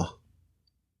indispensable.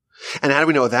 And how do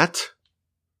we know that?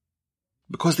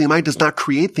 Because the Almighty does not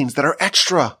create things that are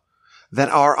extra, that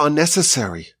are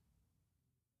unnecessary.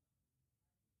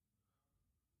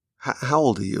 How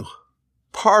old are you?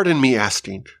 Pardon me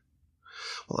asking.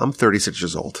 Well, I'm 36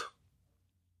 years old.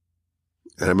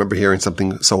 And I remember hearing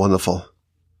something so wonderful.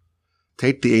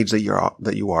 Take the age that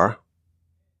you are,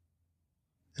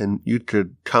 and you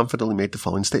could confidently make the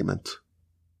following statement.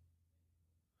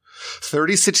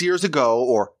 36 years ago,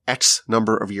 or X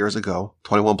number of years ago,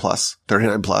 21 plus,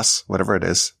 39 plus, whatever it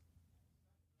is.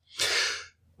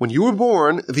 When you were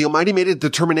born, the Almighty made a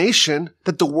determination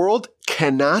that the world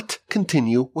cannot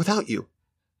continue without you.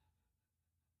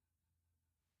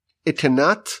 It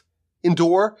cannot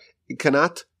endure, it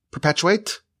cannot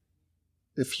perpetuate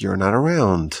if you're not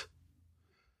around.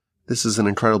 This is an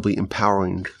incredibly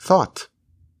empowering thought.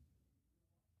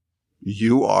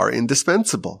 You are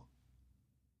indispensable.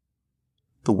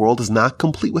 The world is not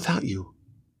complete without you.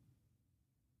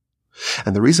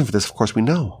 And the reason for this, of course, we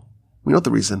know. We know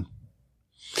the reason.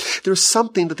 There's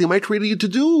something that the Almighty created you to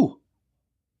do.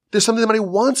 There's something the Almighty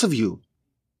wants of you.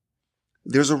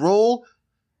 There's a role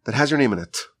that has your name in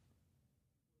it.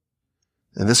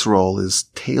 And this role is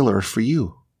tailored for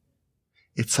you.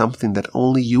 It's something that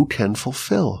only you can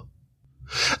fulfill.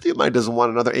 The Almighty doesn't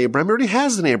want another Abraham. He already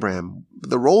has an Abraham.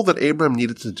 The role that Abraham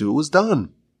needed to do was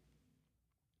done.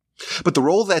 But the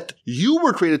role that you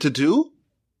were created to do,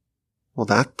 well,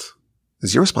 that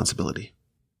is your responsibility.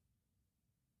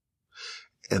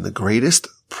 And the greatest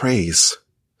praise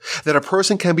that a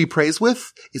person can be praised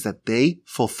with is that they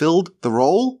fulfilled the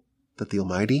role that the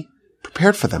Almighty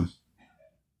prepared for them.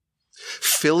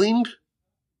 Filling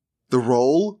the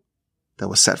role that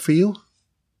was set for you,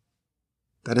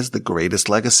 that is the greatest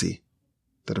legacy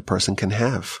that a person can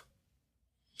have.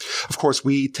 Of course,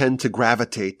 we tend to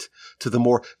gravitate to the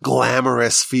more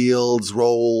glamorous fields,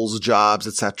 roles, jobs,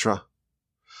 etc.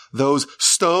 Those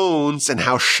stones and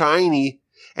how shiny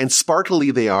and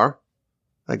sparkly they are,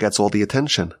 that gets all the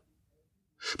attention.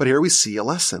 But here we see a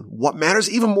lesson. What matters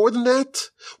even more than that,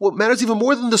 what matters even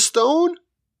more than the stone,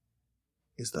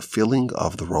 is the filling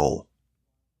of the role.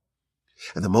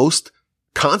 And the most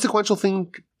consequential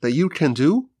thing that you can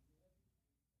do,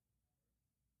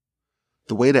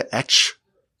 the way to etch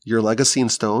your legacy in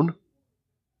stone,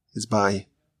 is by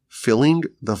filling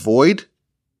the void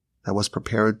that was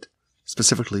prepared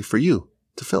specifically for you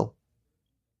to fill.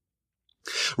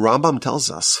 Rambam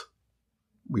tells us,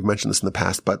 we've mentioned this in the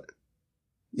past, but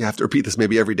you have to repeat this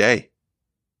maybe every day.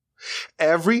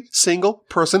 Every single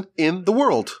person in the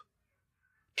world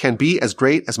can be as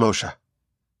great as Moshe.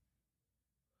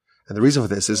 And the reason for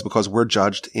this is because we're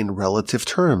judged in relative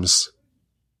terms.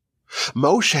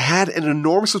 Moshe had an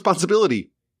enormous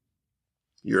responsibility.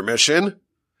 Your mission?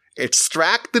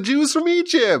 Extract the Jews from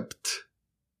Egypt.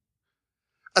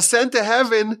 Ascend to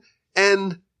heaven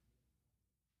and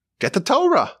get the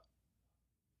Torah.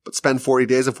 But spend 40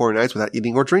 days and 40 nights without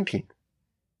eating or drinking.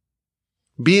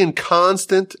 Be in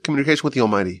constant communication with the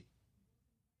Almighty.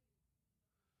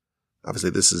 Obviously,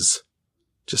 this is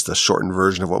just a shortened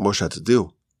version of what Moshe had to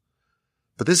do.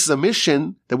 But this is a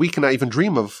mission that we cannot even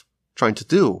dream of trying to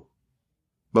do.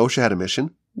 Moshe had a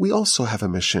mission. We also have a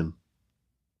mission.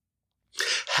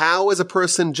 How is a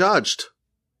person judged?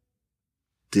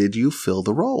 Did you fill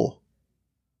the role?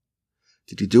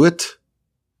 Did you do it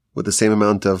with the same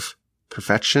amount of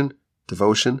perfection,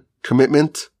 devotion,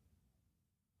 commitment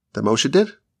that Moshe did?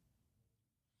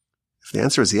 If the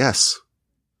answer is yes,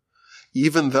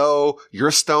 even though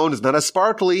your stone is not as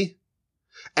sparkly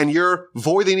and your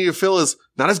void they need to fill is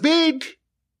not as big,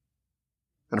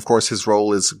 and of course his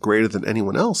role is greater than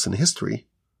anyone else in history,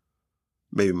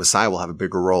 maybe Messiah will have a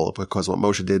bigger role because what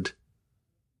Moshe did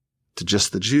to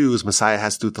just the Jews, Messiah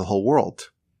has to do to the whole world.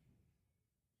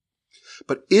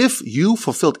 But if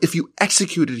you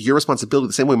executed your responsibility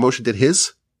the same way Moshe did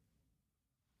his,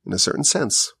 in a certain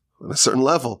sense, on a certain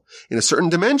level, in a certain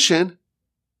dimension,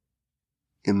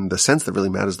 in the sense that really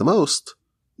matters the most,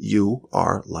 you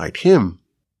are like him.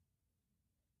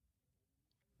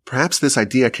 Perhaps this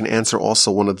idea can answer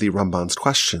also one of the Ramban's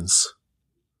questions.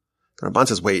 The Ramban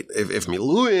says, wait, if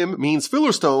Miluim means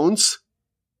filler stones,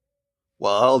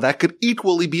 well, that could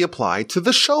equally be applied to the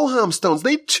Shoham stones.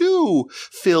 They too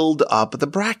filled up the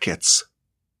brackets.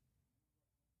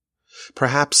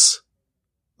 Perhaps,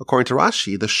 according to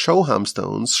Rashi, the Shoham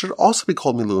stones should also be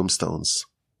called Miluim stones.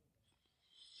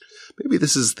 Maybe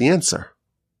this is the answer.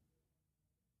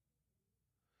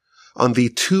 On the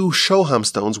 2 Shoham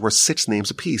stones were 6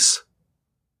 names apiece.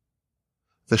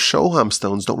 The Shoham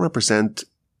stones don't represent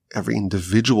every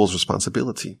individual's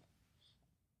responsibility.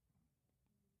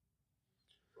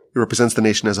 It represents the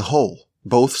nation as a whole.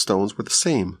 Both stones were the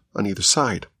same on either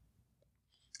side.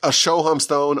 A Shoham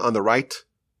stone on the right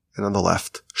and on the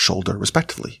left shoulder,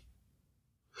 respectively.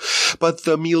 But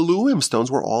the Miluim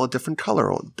stones were all a different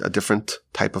color, a different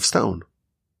type of stone.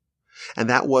 And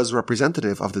that was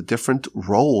representative of the different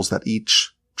roles that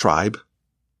each tribe,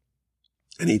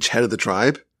 and each head of the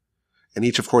tribe, and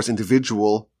each, of course,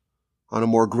 individual on a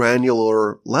more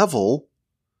granular level,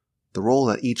 the role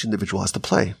that each individual has to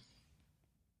play.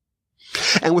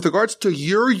 And with regards to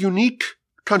your unique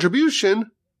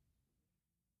contribution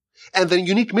and the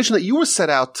unique mission that you were set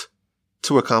out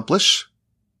to accomplish,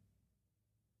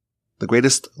 the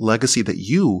greatest legacy that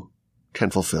you can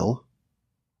fulfill,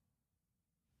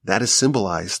 that is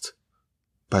symbolized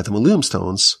by the Miluim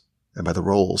stones and by the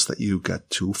roles that you get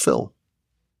to fill.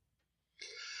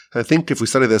 And I think if we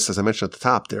study this, as I mentioned at the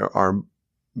top, there are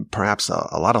perhaps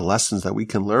a lot of lessons that we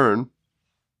can learn.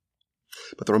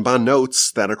 But the Ramban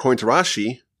notes that according to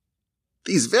Rashi,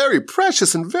 these very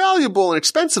precious and valuable and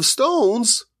expensive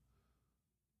stones,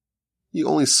 you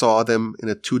only saw them in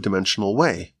a 2-dimensional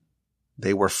way.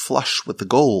 They were flush with the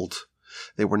gold.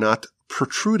 They were not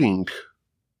protruding.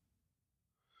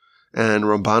 And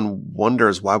Ramban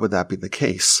wonders, why would that be the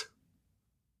case?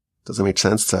 Does it make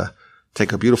sense to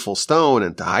take a beautiful stone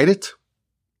and to hide it?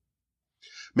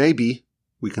 Maybe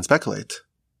we can speculate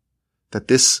that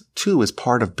this too is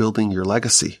part of building your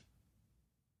legacy.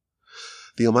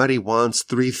 The Almighty wants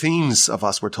 3 things of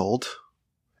us, we're told.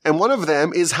 And one of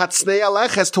them is Hatznei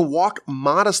Aleches, to walk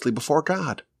modestly before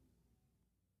God.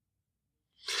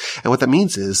 And what that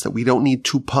means is that we don't need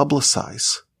to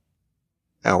publicize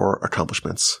our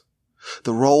accomplishments.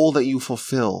 The role that you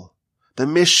fulfill, the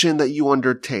mission that you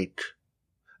undertake,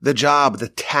 the job, the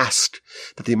task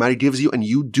that the Almighty gives you and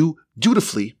you do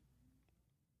dutifully.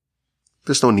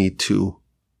 There's no need to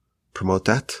promote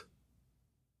that.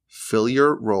 Fill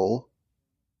your role.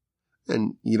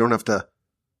 And you don't have to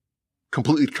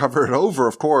completely cover it over,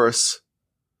 of course.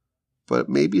 But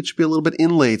maybe it should be a little bit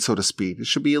inlaid, so to speak. It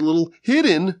should be a little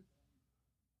hidden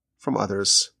from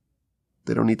others.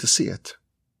 They don't need to see it.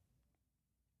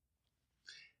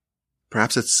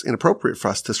 Perhaps it's inappropriate for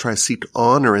us to try to seek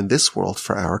honor in this world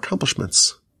for our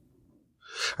accomplishments.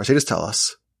 Our sages tell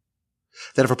us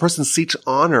that if a person seeks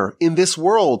honor in this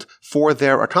world for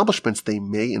their accomplishments, they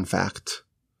may, in fact,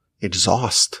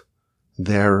 exhaust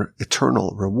their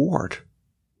eternal reward.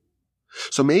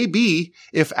 So maybe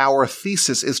if our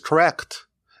thesis is correct,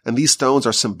 and these stones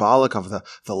are symbolic of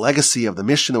the legacy of the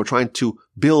mission that we're trying to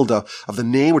build, of the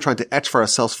name we're trying to etch for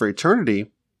ourselves for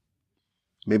eternity,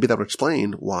 maybe that would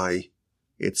explain why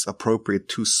it's appropriate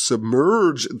to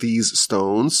submerge these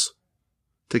stones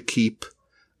to keep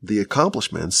the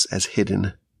accomplishments as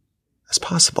hidden as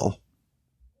possible.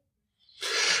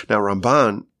 Now,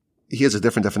 Ramban, he has a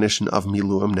different definition of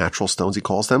miluim, natural stones, he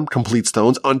calls them, complete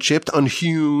stones, unchipped,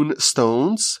 unhewn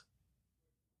stones.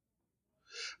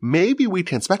 Maybe we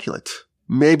can speculate,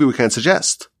 maybe we can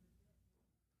suggest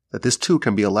that this too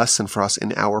can be a lesson for us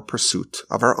in our pursuit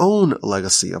of our own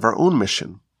legacy, of our own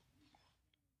mission.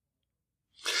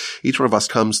 Each one of us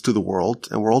comes to the world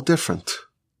and we're all different.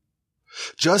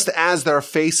 Just as their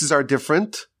faces are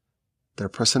different, their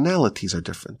personalities are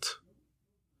different.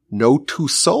 No two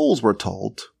souls, we're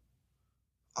told,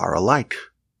 are alike.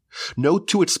 No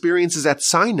two experiences at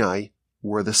Sinai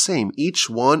were the same. Each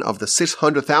one of the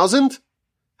 600,000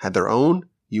 had their own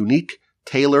unique,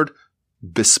 tailored,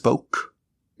 bespoke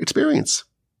experience.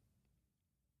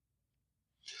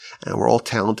 And we're all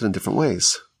talented in different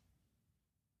ways.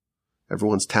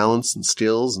 Everyone's talents and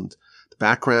skills and the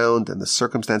background and the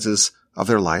circumstances of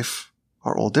their life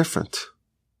are all different.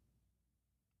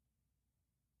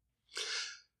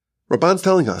 Ramban's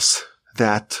telling us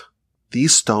that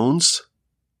these stones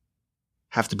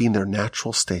have to be in their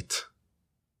natural state.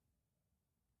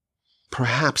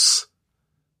 Perhaps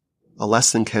a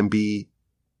lesson can be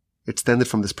extended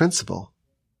from this principle.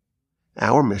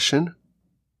 Our mission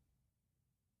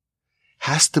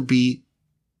has to be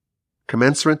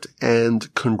commensurate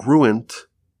and congruent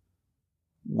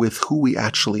with who we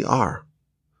actually are,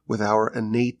 with our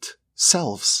innate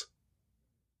selves.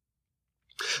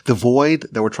 The void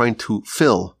that we're trying to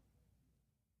fill,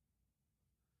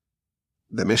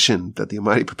 the mission that the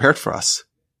Almighty prepared for us,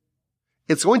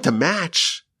 it's going to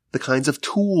match the kinds of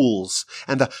tools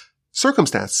and the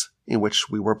circumstance in which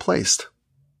we were placed.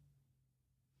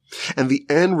 And the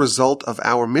end result of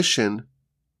our mission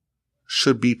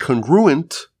should be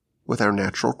congruent with our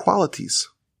natural qualities.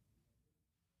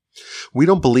 We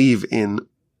don't believe in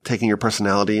taking your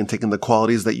personality and taking the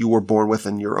qualities that you were born with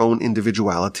and your own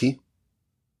individuality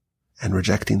and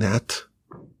rejecting that.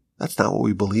 That's not what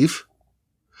we believe.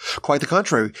 Quite the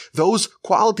contrary. Those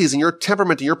qualities in your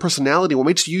temperament and your personality, what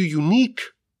makes you unique,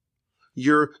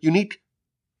 your unique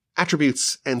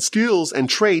attributes and skills and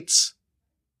traits,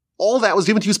 all that was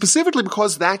given to you specifically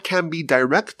because that can be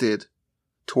directed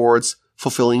towards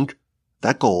fulfilling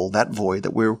that goal, that void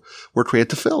that we're created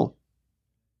to fill.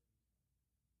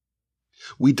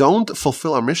 We don't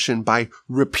fulfill our mission by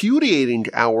repudiating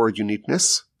our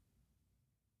uniqueness.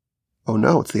 Oh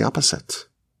no, it's the opposite.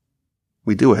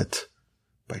 We do it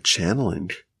by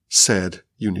channeling said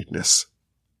uniqueness.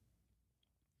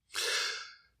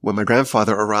 When my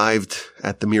grandfather arrived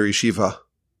at the Mir Yeshiva,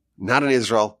 not in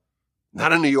Israel,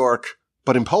 not in New York,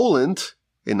 but in Poland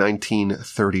in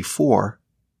 1934,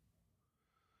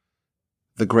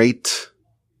 the great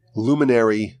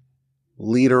luminary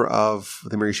leader of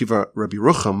the Mir Yeshiva, Rabbi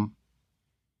Rucham,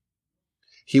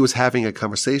 he was having a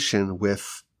conversation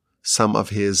with some of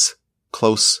his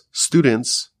close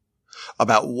students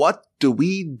about what do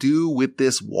we do with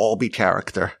this Wolbe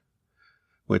character,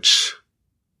 which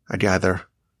I gather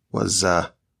was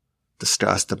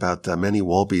discussed about many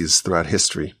Wolbes throughout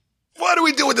history. What do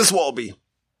we do with this Wolbe?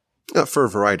 For a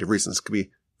variety of reasons. It could be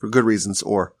for good reasons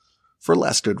or for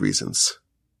less good reasons.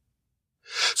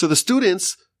 So the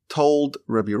students told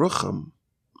Rabbi Rucham,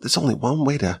 there's only one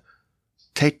way to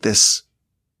take this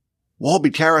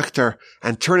Wolbe character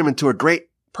and turn him into a great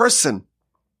person.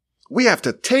 We have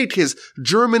to take his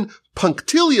German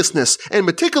punctiliousness and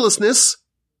meticulousness,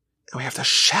 and we have to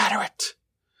shatter it.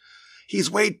 He's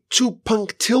way too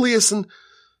punctilious and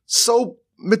so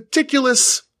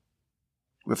meticulous.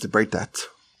 We have to break that.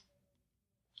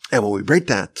 And when we break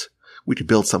that, we can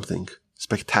build something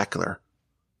spectacular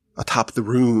atop the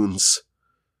ruins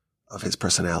of his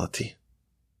personality.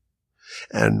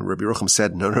 And Rabbi Rucham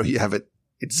said, no, you have it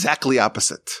exactly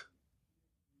opposite.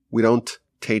 We don't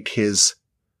take his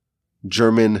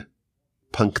German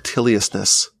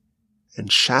punctiliousness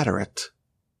and shatter it.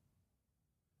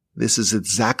 This is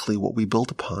exactly what we build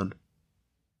upon.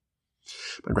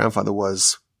 My grandfather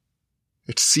was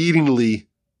exceedingly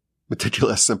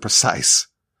meticulous and precise.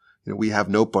 We have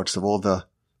notebooks of all the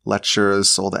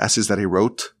lectures, all the essays that he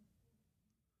wrote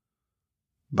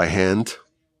by hand.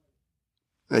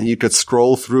 And you could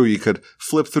scroll through, you could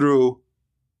flip through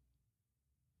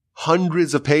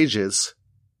hundreds of pages,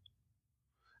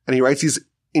 and he writes these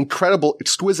incredible,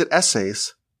 exquisite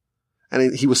essays,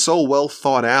 and he was so well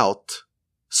thought out,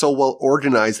 so well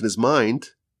organized in his mind,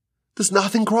 there's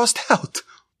nothing crossed out.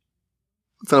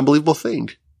 It's an unbelievable thing.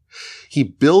 He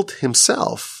built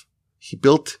himself. He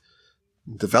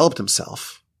developed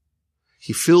himself.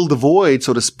 He filled the void,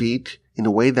 so to speak, in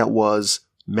a way that was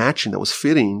matching, that was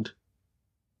fitting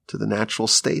to the natural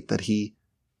state that he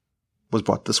was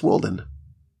brought to this world in.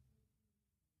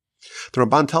 The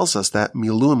Ramban tells us that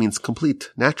milua means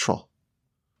complete, natural.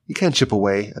 You can't chip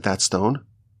away at that stone.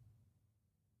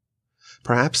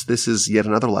 Perhaps this is yet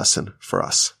another lesson for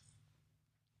us.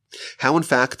 How, in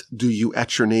fact, do you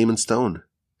etch your name in stone?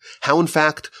 How, in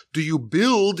fact, do you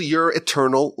build your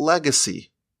eternal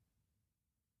legacy?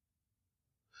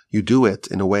 You do it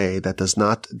in a way that does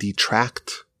not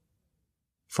detract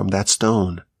from that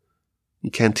stone.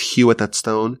 You can't hew at that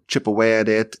stone, chip away at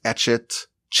it, etch it,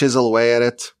 chisel away at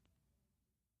it.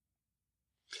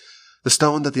 The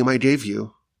stone that the Almighty gave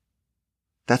you,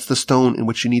 that's the stone in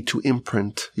which you need to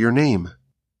imprint your name.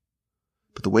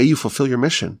 But the way you fulfill your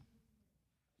mission,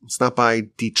 it's not by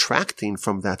detracting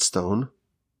from that stone.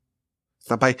 It's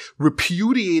not by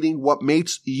repudiating what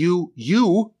makes you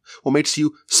you, what makes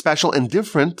you special and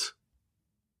different.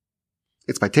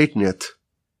 It's by taking it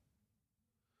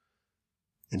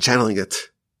and channeling it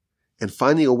and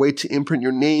finding a way to imprint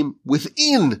your name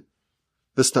within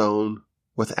the stone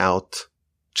without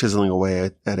chiseling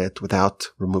away at it, without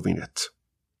removing it.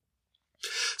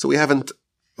 So we haven't,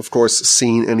 of course,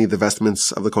 seen any of the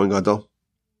vestments of the Kohen Gadol.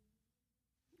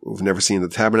 We've never seen the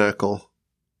tabernacle,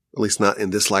 at least not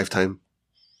in this lifetime.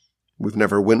 We've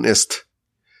never witnessed,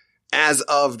 as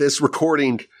of this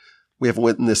recording, we haven't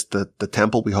witnessed the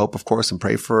temple. We hope, of course, and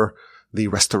pray for the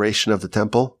restoration of the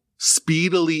temple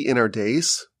speedily in our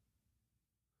days.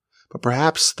 But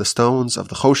perhaps the stones of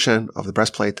the Choshen, of the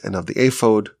breastplate, and of the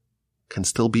ephod can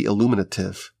still be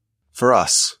illuminative for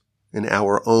us in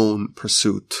our own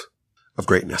pursuit of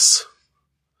greatness.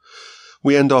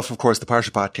 We end off, of course, the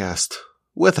Parsha podcast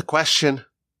with a question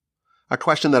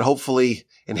that hopefully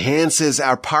enhances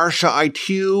our Parsha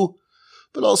IQ,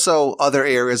 but also other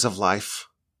areas of life.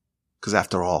 Because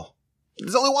after all,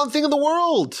 there's only one thing in the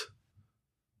world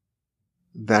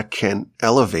that can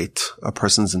elevate a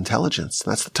person's intelligence.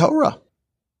 That's the Torah.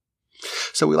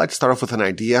 So we like to start off with an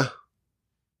idea,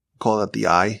 call that the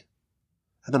I,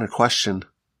 and then a question,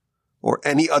 or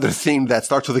any other thing that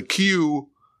starts with a Q,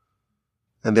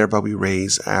 and thereby we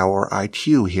raise our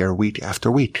IQ here week after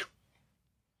week.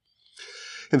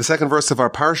 In the second verse of our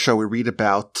Parsha, we read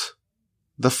about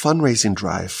the fundraising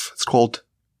drive. It's called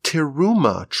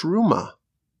Teruma,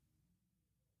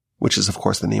 which is, of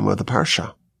course, the name of the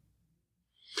Parsha.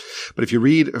 But if you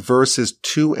read verses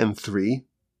 2 and 3,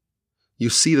 you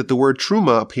see that the word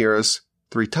Truma appears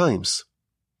 3 times.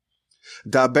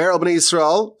 Daber al bnei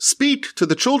Yisrael, speak to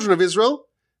the children of Israel,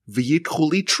 v'yikhu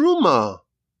li Truma,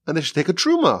 and they should take a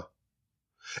Truma.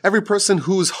 Every person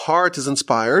whose heart is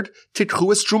inspired,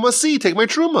 tikhu es Truma si, take my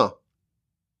Truma.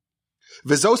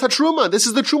 V'zos ha-Truma, this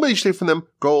is the Truma you should take from them,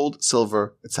 gold,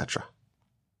 silver, etc.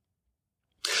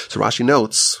 So Rashi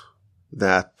notes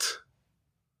that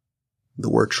the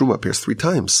word Truma appears 3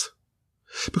 times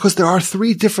because there are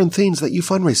 3 different things that you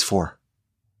fundraise for.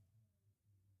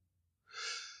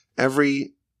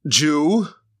 Every Jew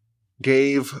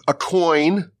gave a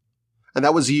coin, and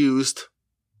that was used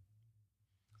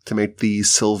to make the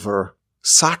silver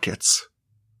sockets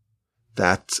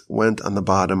that went on the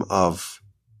bottom of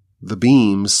the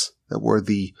beams that were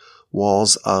the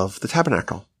walls of the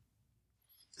tabernacle.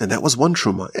 And that was one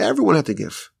Truma. Everyone had to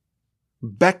give.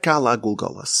 Beka la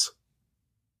Gulgolas.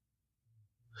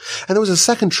 And there was a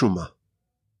second Truma.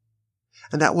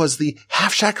 And that was the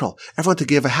half shekel. Everyone had to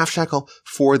give a half shekel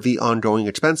for the ongoing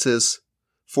expenses,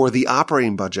 for the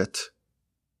operating budget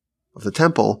of the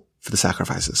temple, for the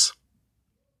sacrifices.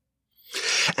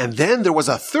 And then there was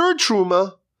a third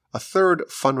Truma, a third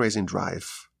fundraising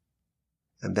drive.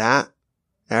 And that,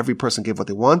 every person gave what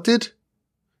they wanted.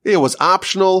 It was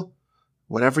optional,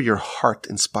 whatever your heart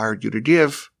inspired you to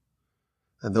give.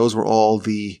 And those were all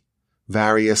the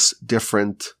various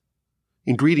different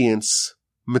ingredients,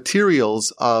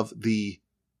 materials of the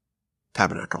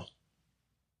tabernacle.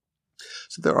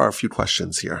 So there are a few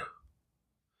questions here.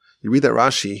 You read that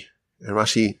Rashi, and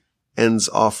Rashi ends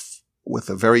off with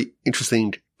a very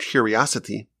interesting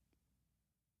curiosity.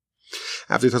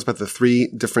 After he talks about the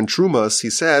 3 different Trumas, he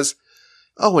says,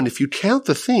 oh, and if you count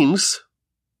the things,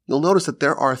 you'll notice that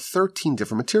there are 13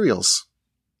 different materials.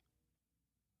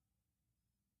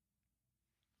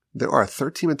 There are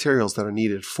 13 materials that are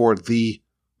needed for the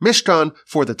Mishkan,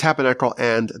 for the tabernacle,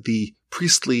 and the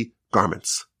priestly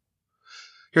garments.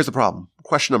 Here's the problem.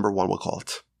 Question number 1, we'll call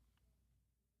it.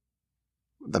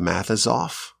 The math is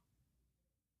off.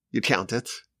 You count it.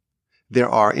 There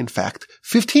are, in fact,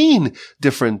 15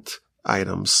 different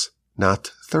items,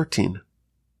 not 13.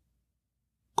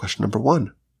 Question number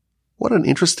 1. What an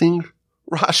interesting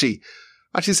Rashi.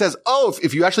 Rashi says,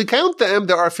 if you actually count them,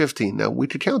 there are 15. Now, we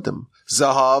could count them.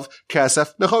 Zahav,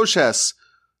 Kesef, Nechoshes.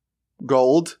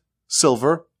 Gold,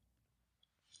 silver,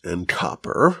 and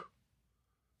copper.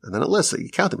 And then it lists it. You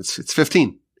count them. It's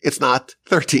 15. It's not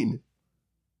 13.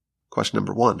 Question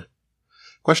number 1.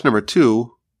 Question number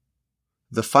 2.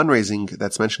 The fundraising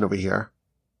that's mentioned over here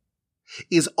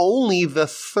is only the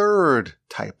third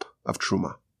type of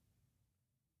truma.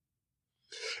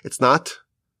 It's not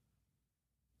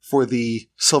for the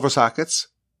silver sockets.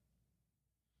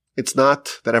 It's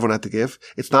not that everyone had to give.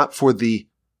 It's not for the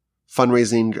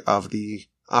fundraising of the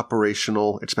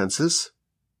operational expenses.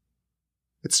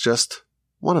 It's just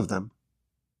one of them.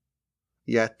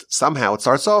 Yet somehow it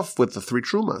starts off with the 3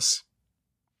 trumas.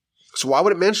 So why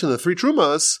would it mention the 3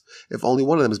 trumas if only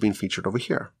one of them is being featured over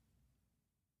here?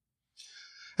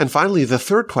 And finally, the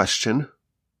third question,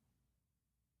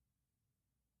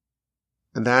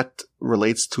 and that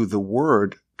relates to the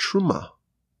word truma.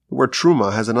 The word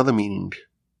truma has another meaning.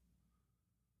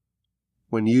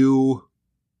 When you,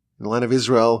 in the land of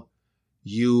Israel,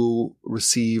 you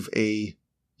receive a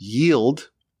yield,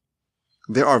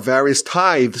 there are various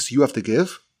tithes you have to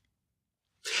give.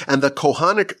 And the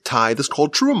Kohanic tithe is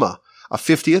called truma. A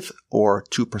 50th or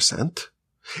 2%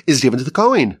 is given to the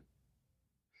Kohen.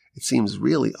 It seems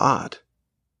really odd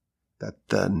that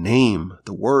the name,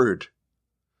 the word,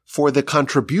 for the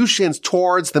contributions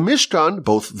towards the Mishkan,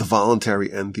 both the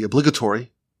voluntary and the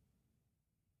obligatory,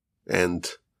 and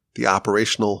the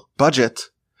operational budget,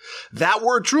 that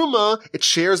word truma, it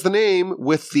shares the name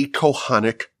with the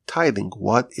Kohanic tithing.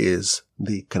 What is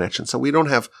the connection? So we don't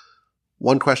have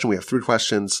 1 question, we have 3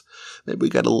 questions. Maybe we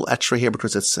got a little extra here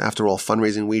because it's, after all,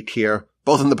 fundraising week here,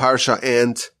 both in the Parsha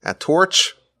and at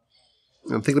Torch.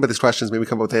 I'm thinking about these questions, maybe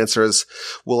come up with answers.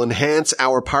 We'll enhance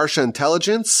our Parsha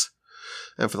intelligence.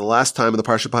 And for the last time in the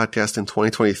Parsha podcast in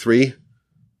 2023,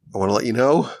 I want to let you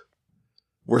know,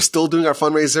 we're still doing our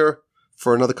fundraiser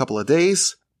for another couple of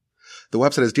days. The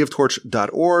website is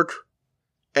givetorch.org.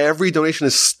 Every donation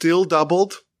is still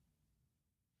doubled.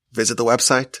 Visit the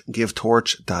website,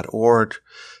 givetorch.org.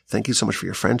 Thank you so much for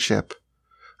your friendship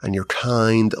and your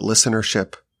kind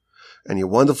listenership and your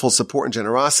wonderful support and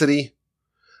generosity.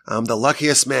 I'm the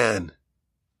luckiest man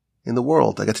in the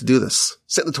world. I get to do this.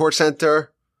 Sit in the Torch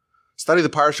Center, study the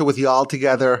Parsha with you all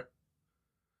together.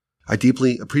 I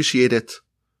deeply appreciate it.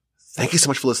 Thank you so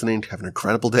much for listening. Have an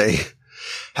incredible day.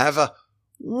 Have a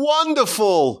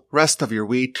wonderful rest of your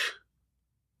week.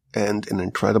 And an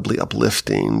incredibly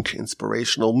uplifting,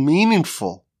 inspirational,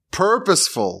 meaningful,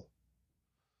 purposeful,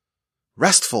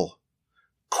 restful,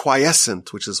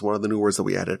 quiescent, which is one of the new words that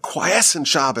we added, quiescent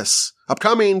Shabbos,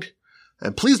 upcoming.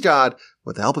 And please God,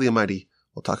 with the help of the Almighty,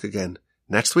 we'll talk again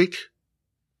next week.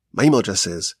 My email address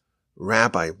is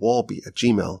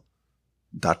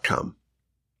rabbiwolbe@gmail.com.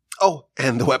 Oh,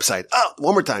 and the website.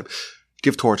 One more time,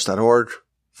 givetorch.org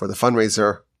for the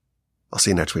fundraiser. I'll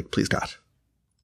see you next week. Please God.